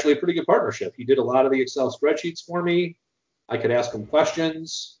was actually a pretty good partnership. He did a lot of the Excel spreadsheets for me. I could ask him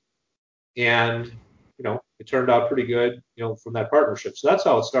questions. And, it turned out pretty good, from that partnership. So that's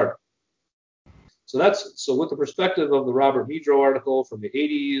how it started. So with the perspective of the Robert Medrow article from the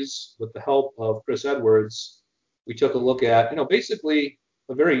 80s, with the help of Chris Edwards, we took a look at, basically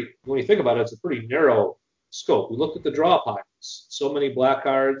when you think about it, it's a pretty narrow scope. We looked at the draw piles, so many black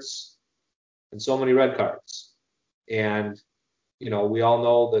cards and so many red cards. And, we all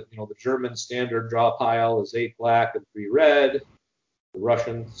know that, the German standard draw pile is 8 black and 3 red. The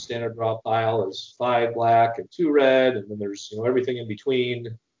Russian standard draw pile is 5 black and 2 red. And then there's, everything in between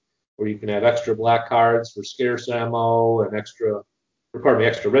where you can have extra black cards for scarce ammo and extra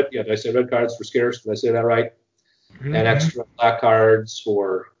red. Yeah, did I say red cards for scarce? Did I say that right? Mm-hmm. And extra black cards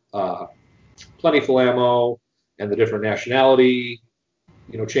for plentiful ammo and the different nationality,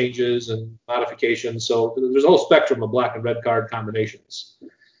 changes and modifications. So there's a whole spectrum of black and red card combinations.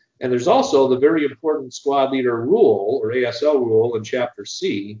 And there's also the very important squad leader rule, or ASL rule, in Chapter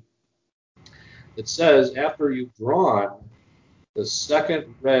C that says after you've drawn the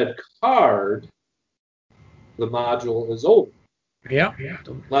second red card, the module is over. Yeah.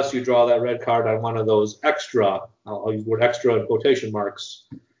 Unless you draw that red card on one of those extra, I'll use the word extra in quotation marks,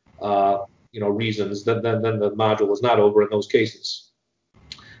 reasons, then the module is not over in those cases.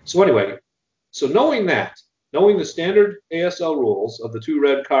 So anyway, knowing the standard ASL rules of the 2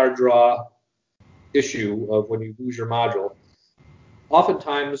 red card draw issue of when you lose your module,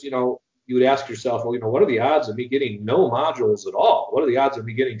 oftentimes, you would ask yourself, well, what are the odds of me getting no modules at all? What are the odds of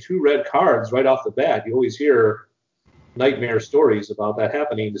me getting 2 red cards right off the bat? You always hear nightmare stories about that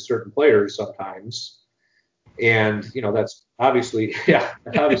happening to certain players sometimes. And, that's obviously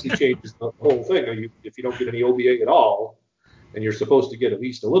changes the whole thing. If you don't get any OBA at all, and you're supposed to get at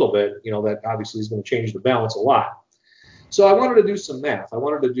least a little bit, that obviously is going to change the balance a lot. So I wanted to do some math. I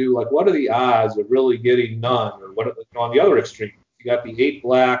wanted to do, what are the odds of really getting none? Or what on the other extreme? You got the 8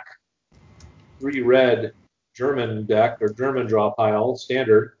 black, 3 red German deck or German draw pile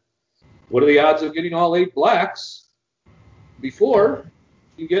standard. What are the odds of getting all 8 blacks before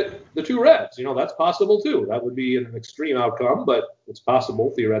you get the 2 reds? That's possible too. That would be an extreme outcome, but it's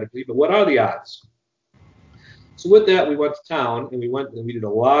possible theoretically. But what are the odds? So with that, we went to town and we did a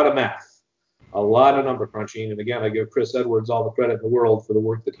lot of math, a lot of number crunching. And again, I give Chris Edwards all the credit in the world for the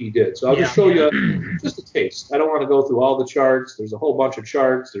work that he did. So I'll just show you just a taste. I don't want to go through all the charts. There's a whole bunch of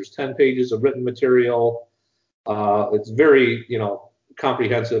charts. There's 10 pages of written material. It's very,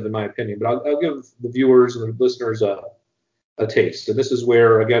 comprehensive in my opinion. But I'll give the viewers and the listeners a taste. And this is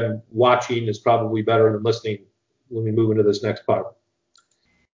where, again, watching is probably better than listening when we move into this next part.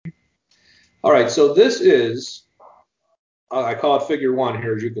 All right, so this is, I call it figure 1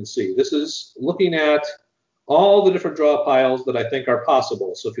 here, as you can see. This is looking at all the different draw piles that I think are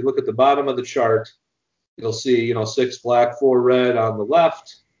possible. So if you look at the bottom of the chart, you'll see, 6 black, 4 red on the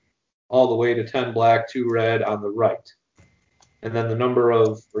left, all the way to 10 black, 2 red on the right. And then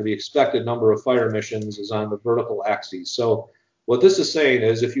the expected number of fire missions is on the vertical axis. So what this is saying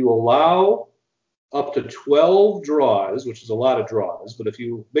is if you allow up to 12 draws, which is a lot of draws, but if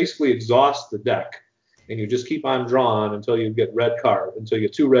you basically exhaust the deck and you just keep on drawing until you get until you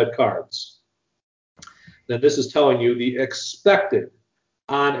get 2 red cards, then this is telling you the expected,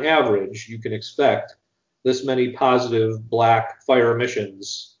 on average, you can expect this many positive black fire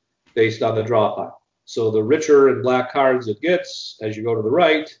emissions based on the draw pile. So the richer in black cards it gets as you go to the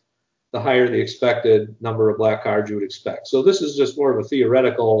right, the higher the expected number of black cards you would expect. So this is just more of a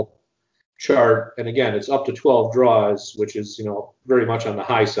theoretical chart. And again, it's up to 12 draws, which is, very much on the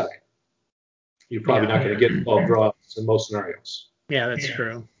high side. You're probably not going to get 12 draws in most scenarios. Yeah, that's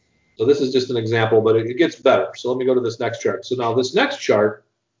true. So this is just an example, but it gets better. So let me go to this next chart. So now this next chart,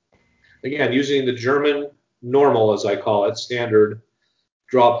 again, using the German normal, as I call it, standard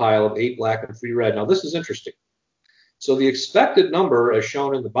draw pile of 8 black and 3 red. Now this is interesting. So the expected number, as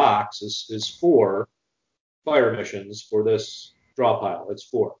shown in the box, is 4 fire emissions for this draw pile. It's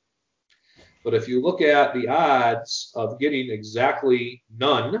 4. But if you look at the odds of getting exactly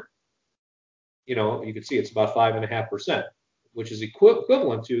none, you can see it's about 5.5%, which is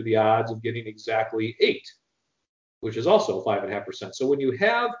equivalent to the odds of getting exactly 8, which is also 5.5%. So when you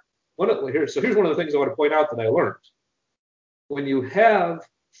have here's one of the things I want to point out that I learned. When you have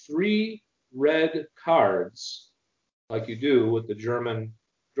 3 red cards, like you do with the German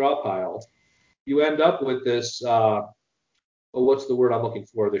draw pile, you end up with this. What's the word I'm looking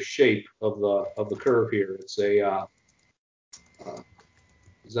for? The shape of the curve here. It's a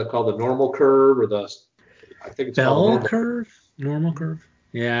is that called the normal curve or I think it's bell called curve? Normal curve?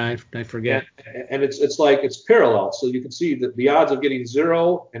 Yeah, I forget. And it's like it's parallel. So you can see that the odds of getting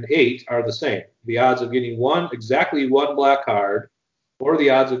 0 and 8 are the same. The odds of getting exactly 1 black card, or the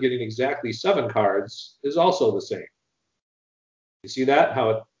odds of getting exactly 7 cards is also the same. You see that?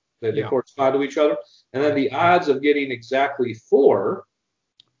 How they correspond to each other? And then the odds of getting exactly 4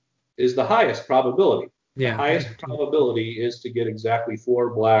 is the highest probability. Yeah. The highest probability is to get exactly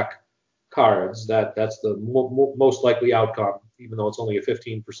 4 black cards. That's the most likely outcome, even though it's only a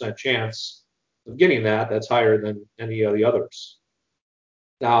 15% chance of getting that. That's higher than any of the others.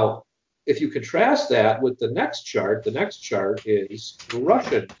 Now, if you contrast that with the next chart is the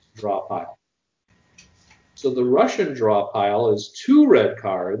Russian draw pile. So the Russian draw pile is 2 red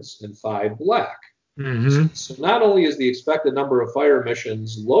cards and 5 black. Mm-hmm. So not only is the expected number of fire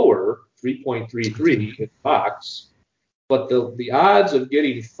emissions lower, 3.33 in the box, but the odds of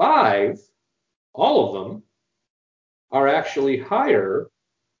getting 5, all of them, are actually higher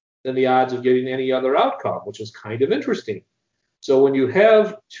than the odds of getting any other outcome, which is kind of interesting. So when you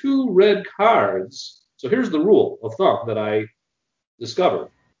have 2 red cards, so here's the rule of thumb that I discovered.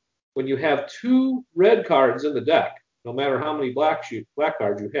 When you have 2 red cards in the deck, no matter how many black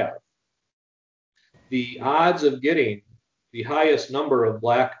cards you have, the odds of getting the highest number of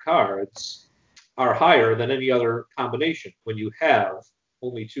black cards are higher than any other combination when you have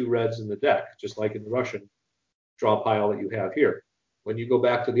only 2 reds in the deck, just like in the Russian draw pile that you have here. When you go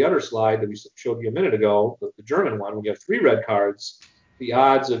back to the other slide that we showed you a minute ago, the German one, when you have 3 red cards, the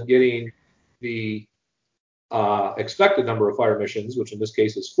odds of getting the expected number of fire emissions, which in this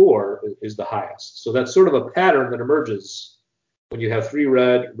case is 4, is the highest. So that's sort of a pattern that emerges when you have 3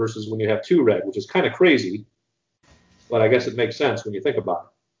 red versus when you have 2 red, which is kind of crazy, but I guess it makes sense when you think about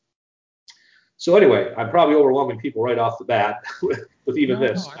it. So anyway, I'm probably overwhelming people right off the bat with even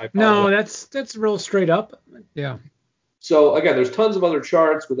this. No, that's real straight up. Yeah. So again, there's tons of other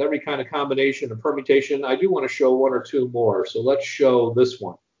charts with every kind of combination and permutation. I do want to show 1 or 2 more. So let's show this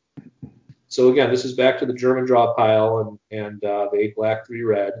one. So again, this is back to the German draw pile and the 8 black, 3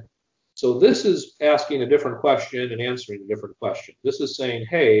 red. So this is asking a different question and answering a different question. This is saying,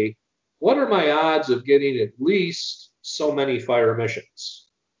 hey, what are my odds of getting at least so many fire emissions?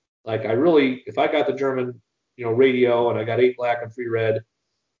 Like if I got the German, radio and I got 8 black and 3 red,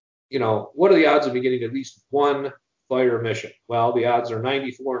 what are the odds of me getting at least 1 fire emission? Well, the odds are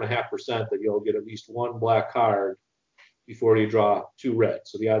 94.5% that you'll get at least 1 black card before you draw 2 red.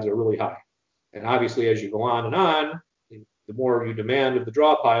 So the odds are really high. And obviously, as you go on and on, the more you demand of the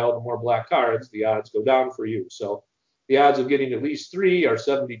draw pile, the more black cards, the odds go down for you. So the odds of getting at least 3 are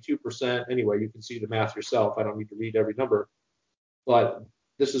 72%. Anyway, you can see the math yourself. I don't need to read every number. But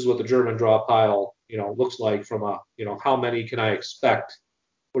this is what the German draw pile, looks like from how many can I expect?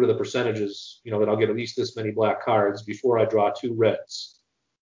 What are the percentages, that I'll get at least this many black cards before I draw 2 reds?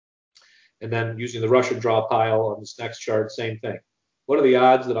 And then using the Russian draw pile on this next chart, same thing. What are the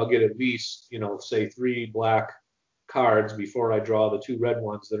odds that I'll get at least, say 3 black cards before I draw the 2 red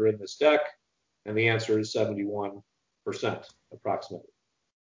ones that are in this deck? And the answer is 71% approximately.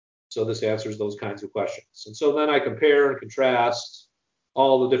 So this answers those kinds of questions. And so then I compare and contrast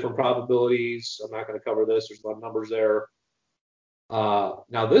all the different probabilities. I'm not going to cover this. There's a lot of numbers there.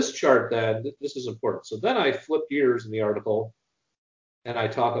 Now this chart then, this is important. So then I flip gears in the article and I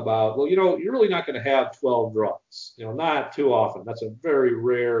talk about, well, you're really not going to have 12 draws, not too often. That's a very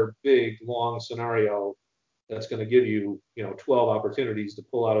rare, big, long scenario that's going to give you, 12 opportunities to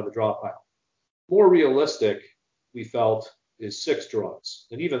pull out of the draw pile. More realistic, we felt, is 6 draws.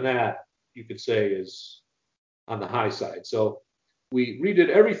 And even that, you could say, is on the high side. So we redid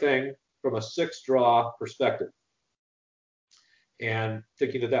everything from a 6 draw perspective, and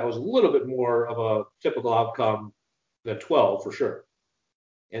thinking that was a little bit more of a typical outcome than 12 for sure.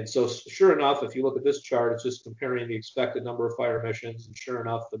 And so sure enough, if you look at this chart, it's just comparing the expected number of fire missions, and sure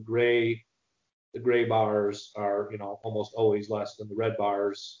enough, the gray bars are, almost always less than the red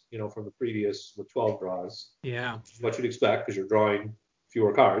bars, from the previous with 12 draws. Yeah. What you'd expect, because you're drawing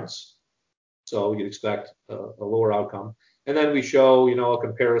fewer cards. So you'd expect a lower outcome. And then we show, a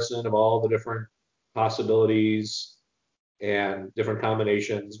comparison of all the different possibilities and different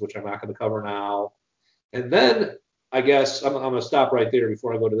combinations, which I'm not going to cover now. And then I guess I'm going to stop right there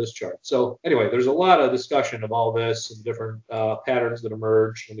before I go to this chart. So anyway, there's a lot of discussion of all this and different patterns that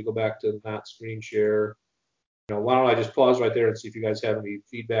emerge. Let me go back to not screen share. Why don't I just pause right there and see if you guys have any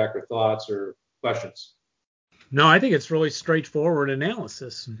feedback or thoughts or questions? No, I think it's really straightforward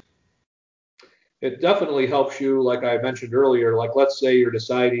analysis. It definitely helps you, like I mentioned earlier, like let's say you're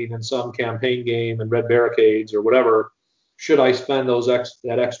deciding in some campaign game in Red Barricades or whatever, should I spend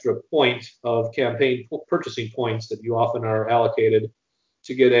that extra point of campaign purchasing points that you often are allocated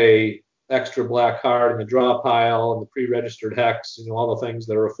to get a extra black card in the draw pile and the pre-registered hex, all the things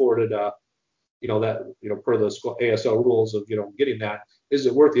that are afforded, per the ASL rules of, getting that. Is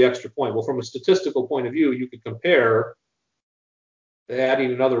it worth the extra point? Well, from a statistical point of view, you could compare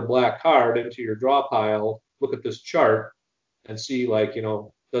adding another black card into your draw pile, look at this chart and see,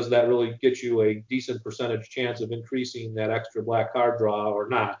 does that really get you a decent percentage chance of increasing that extra black card draw or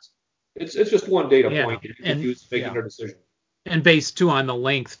not? It's just one data point that you can use making your decision. And based too on the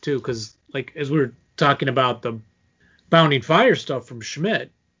length too, because as we were talking about the bounding fire stuff from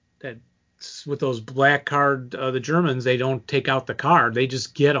Schmidt, that with those black card, the Germans, they don't take out the card, they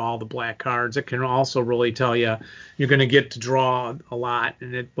just get all the black cards. It can also really tell you you're going to get to draw a lot,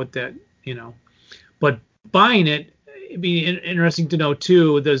 and but buying it. It'd be interesting to know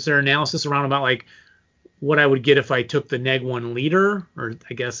too. Is there analysis around about what I would get if I took the neg 1 leader? Or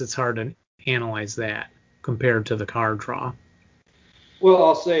I guess it's hard to analyze that compared to the card draw. Well,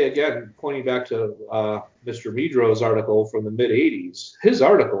 I'll say again, pointing back to Mr. Medrow's article from the mid 80s. His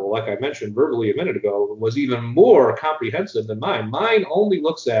article, like I mentioned verbally a minute ago, was even more comprehensive than mine. Mine only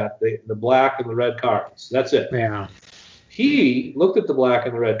looks at the black and the red cards. That's it. Yeah. He looked at the black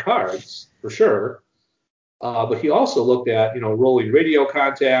and the red cards for sure. But he also looked at, rolling radio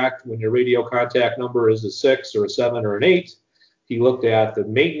contact, when your radio contact number is a 6 or a 7 or an 8. He looked at the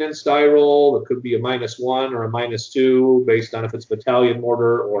maintenance die roll. That could be a -1 or a -2 based on if it's battalion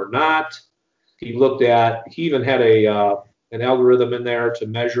mortar or not. He even had an algorithm in there to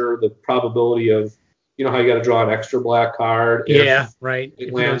measure the probability of, how you got to draw an extra black card. Yeah, right.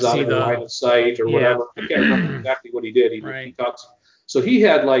 It lands out of the line of sight or whatever. I can't remember exactly what he did. He talks. So he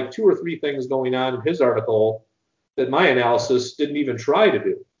had 2 or 3 things going on in his article that my analysis didn't even try to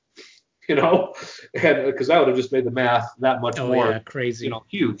do, because that would have just made the math that much more crazy,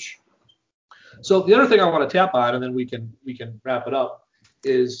 huge. So the other thing I want to tap on, and then we can wrap it up,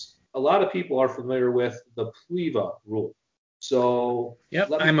 is a lot of people are familiar with the PLEVA rule. So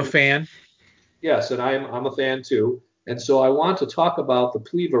I'm a fan. Yes, and I'm a fan too. And so I want to talk about the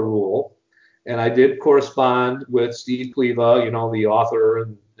PLEVA rule. And I did correspond with Steve Pleva, the author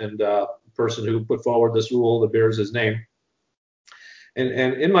and person who put forward this rule that bears his name. And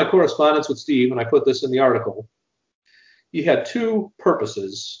in my correspondence with Steve, and I put this in the article, he had 2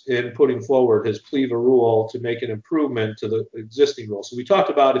 purposes in putting forward his Pleva rule to make an improvement to the existing rule. So we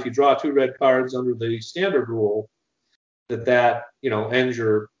talked about if you draw 2 red cards under the standard rule, that ends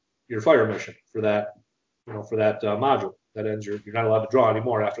your fire mission for that module. That ends you're not allowed to draw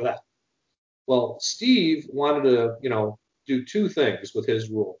anymore after that. Well, Steve wanted to, do 2 things with his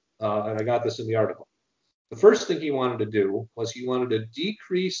rule, and I got this in the article. The first thing he wanted to do was he wanted to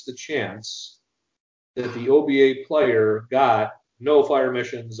decrease the chance that the OBA player got no fire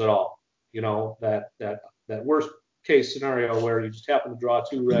missions at all. That worst case scenario where you just happen to draw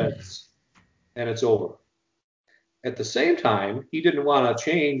 2 reds and it's over. At the same time, he didn't want to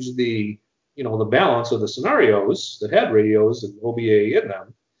change the balance of the scenarios that had radios and OBA in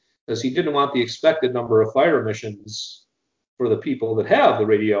them, because he didn't want the expected number of fire missions for the people that have the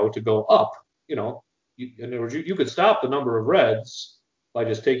radio to go up. In other words, you could stop the number of reds by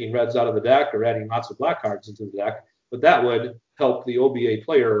just taking reds out of the deck or adding lots of black cards into the deck, but that would help the OBA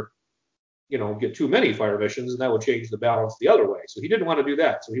player, get too many fire missions, and that would change the balance the other way. So he didn't want to do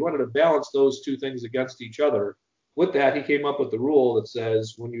that. So he wanted to balance those two things against each other. With that, he came up with the rule that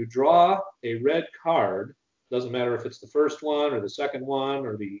says when you draw a red card, doesn't matter if it's the first one or the second one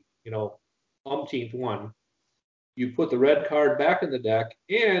or the, umpteenth one, you put the red card back in the deck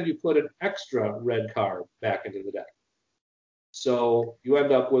and you put an extra red card back into the deck. So you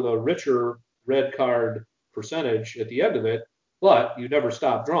end up with a richer red card percentage at the end of it, but you never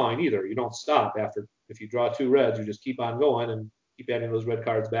stop drawing either. You don't stop after, if you draw 2 reds, you just keep on going and keep adding those red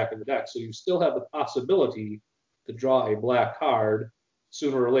cards back in the deck. So you still have the possibility to draw a black card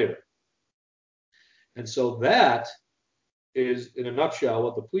sooner or later. And so that is, in a nutshell,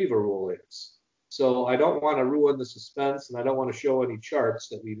 what the Pleva rule is. So I don't want to ruin the suspense, and I don't want to show any charts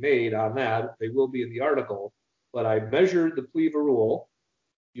that we made on that. They will be in the article. But I measured the Pleva rule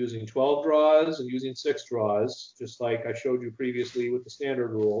using 12 draws and using 6 draws, just like I showed you previously with the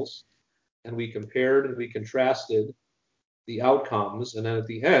standard rules. And we compared and we contrasted the outcomes. And then at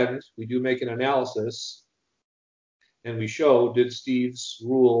the end, we do make an analysis. And we show, did Steve's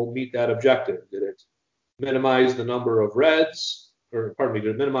rule meet that objective? Did it minimize the number of reds? Or, pardon me,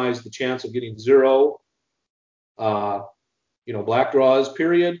 did it minimize the chance of getting 0 black draws,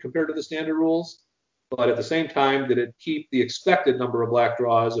 period, compared to the standard rules? But at the same time, did it keep the expected number of black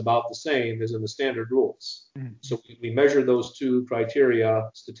draws about the same as in the standard rules? Mm-hmm. So we measured those 2 criteria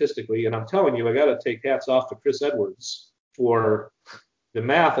statistically. And I'm telling you, I got to take hats off to Chris Edwards for the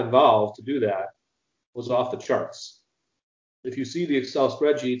math involved to do that was off the charts. If you see the Excel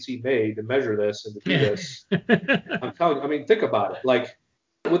spreadsheets he made to measure this and to do this, I'm telling you, think about it. Like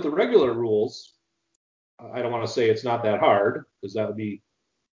with the regular rules, I don't want to say it's not that hard because that would be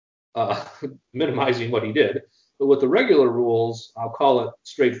minimizing what he did. But with the regular rules, I'll call it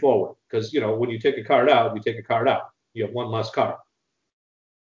straightforward because, when you take a card out, you take a card out. You have one less card.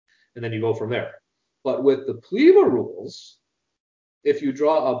 And then you go from there. But with the Pleva rules, if you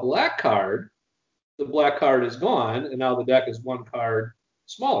draw a black card, the black card is gone, and now the deck is 1 card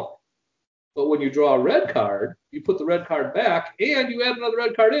smaller. But when you draw a red card, you put the red card back, and you add another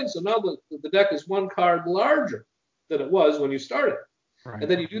red card in, so now the deck is 1 card larger than it was when you started. Right.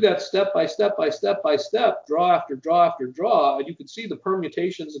 And then you do that step by step by step by step, draw after draw after draw, and you can see the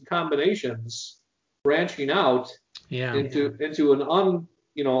permutations and combinations branching out into an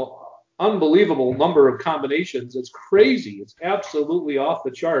unbelievable number of combinations. It's crazy. It's absolutely off the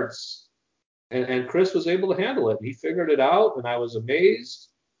charts. And Chris was able to handle it. He figured it out, and I was amazed.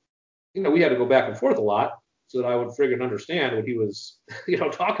 We had to go back and forth a lot so that I would friggin' understand what he was,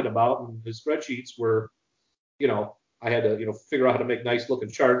 talking about. And his spreadsheets were, I had to, figure out how to make nice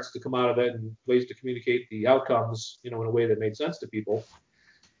looking charts to come out of it and ways to communicate the outcomes, in a way that made sense to people.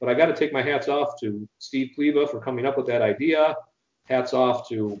 But I got to take my hats off to Steve Pleva for coming up with that idea. Hats off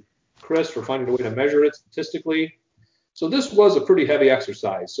to Chris for finding a way to measure it statistically. So this was a pretty heavy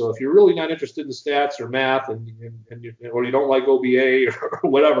exercise. So if you're really not interested in stats or math or you don't like OBA or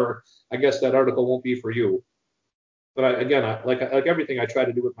whatever, I guess that article won't be for you. But like everything I try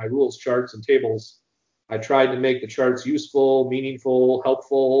to do with my rules, charts, and tables, I tried to make the charts useful, meaningful,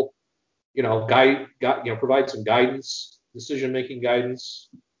 helpful, provide some guidance, decision-making guidance.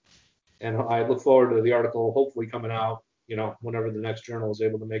 And I look forward to the article hopefully coming out, whenever the next journal is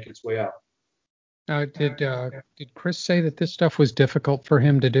able to make its way out. Did Chris say that this stuff was difficult for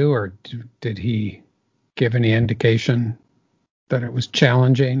him to do, or did he give any indication that it was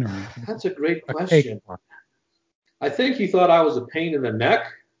challenging? Or that's a great question. I think he thought I was a pain in the neck.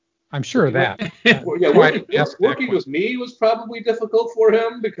 I'm sure of that. Working with me was probably difficult for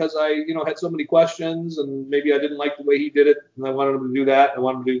him because I, had so many questions, and maybe I didn't like the way he did it, and I wanted him to do that, and I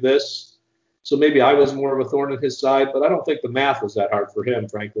wanted to do this. So maybe I was more of a thorn in his side, but I don't think the math was that hard for him,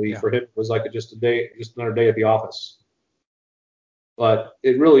 frankly. Yeah. For him, it was like just another day at the office. But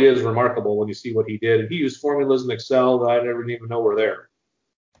it really is remarkable when you see what he did. And he used formulas in Excel that I never even know were there.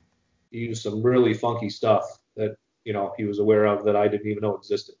 He used some really funky stuff that, he was aware of that I didn't even know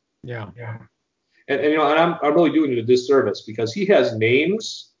existed. Yeah. And I'm really doing it a disservice because he has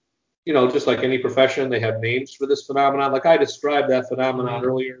names, just like any profession, they have names for this phenomenon. Like I described that phenomenon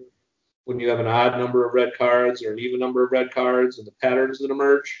earlier. When you have an odd number of red cards or an even number of red cards and the patterns that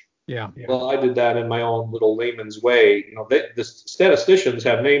emerge. Yeah. Well, I did that in my own little layman's way. The statisticians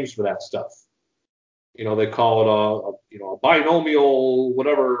have names for that stuff. They call it a binomial,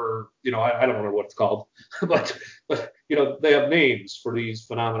 whatever, I don't remember what it's called, but they have names for these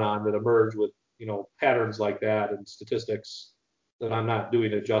phenomenon that emerge with, patterns like that and statistics that I'm not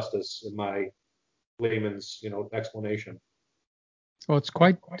doing it justice in my layman's, explanation. Well, it's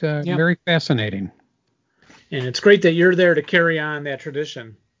quite very fascinating. And it's great that you're there to carry on that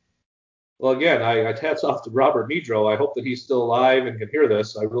tradition. Well, again, I hats off to Robert Medrow. I hope that he's still alive and can hear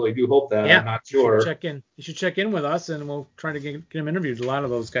this. I really do hope that. Yeah, I'm not sure. You should check in with us, and we'll try to get him interviewed. A lot of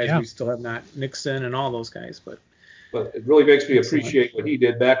those guys we still have not. Nixon and all those guys, but it really makes me appreciate what he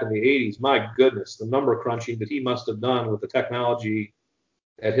did back in the 80s. My goodness, the number crunching that he must have done with the technology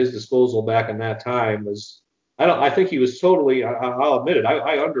at his disposal back in that time was. I think he was totally. I'll admit it.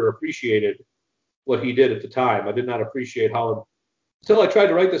 I underappreciated what he did at the time. I did not appreciate how. Until I tried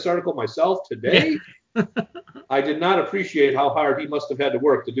to write this article myself today, I did not appreciate how hard he must have had to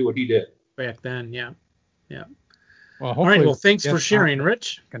work to do what he did. Back then, yeah. Well, all hopefully, right, well, thanks for sharing,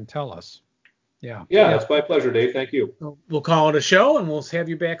 Rich. Can tell us. Yeah, it's my pleasure, Dave. Thank you. We'll call it a show, and we'll have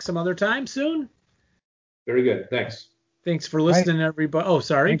you back some other time soon. Very good. Thanks. Thanks for listening, everybody. Oh,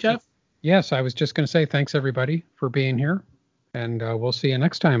 sorry, Jeff. Yes, I was just going to say thanks, everybody, for being here. And we'll see you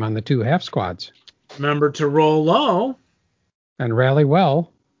next time on the 2 half squads. Remember to roll low. And rally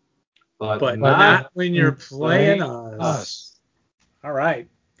well. But not when you're playing us. All right.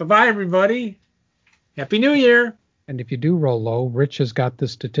 Bye-bye, everybody. Happy New Year. And if you do roll low, Rich has got the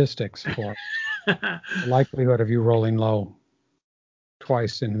statistics for the likelihood of you rolling low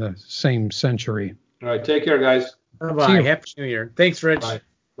twice in the same century. All right. Take care, guys. Bye-bye. Happy New Year. Thanks, Rich. Bye.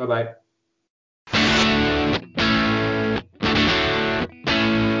 Bye-bye.